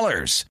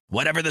 $5.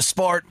 Whatever the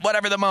sport,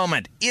 whatever the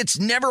moment, it's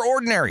never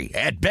ordinary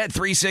at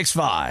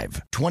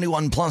Bet365.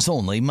 21 plus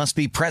only. Must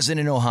be present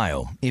in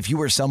Ohio. If you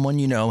or someone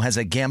you know has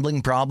a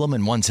gambling problem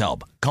and wants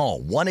help,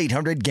 call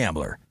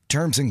 1-800-GAMBLER.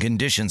 Terms and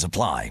conditions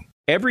apply.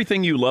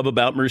 Everything you love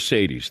about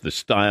Mercedes, the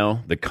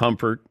style, the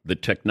comfort, the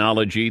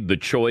technology, the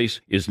choice,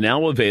 is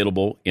now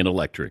available in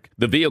electric.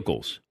 The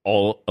vehicles,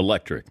 all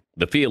electric.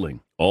 The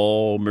feeling,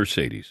 all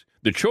Mercedes.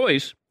 The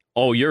choice,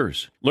 all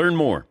yours. Learn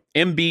more.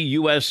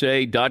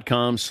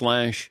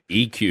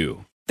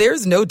 MBUSA.com/EQ.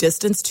 There's no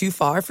distance too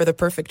far for the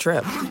perfect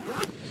trip.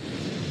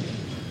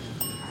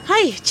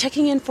 Hi,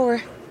 checking in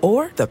for...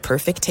 Or the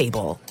perfect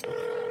table.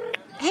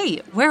 Hey,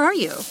 where are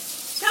you?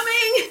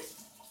 Coming!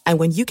 And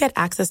when you get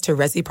access to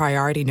Resi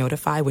Priority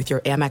Notify with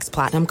your Amex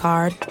Platinum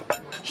card...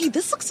 Hey,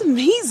 this looks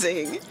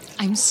amazing.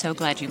 I'm so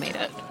glad you made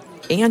it.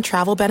 And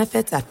travel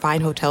benefits at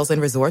fine hotels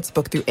and resorts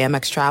booked through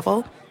Amex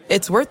Travel,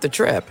 it's worth the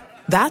trip.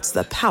 That's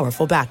the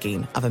powerful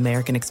backing of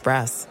American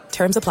Express.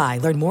 Terms apply.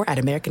 Learn more at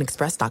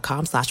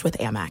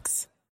americanexpress.com/withAmex.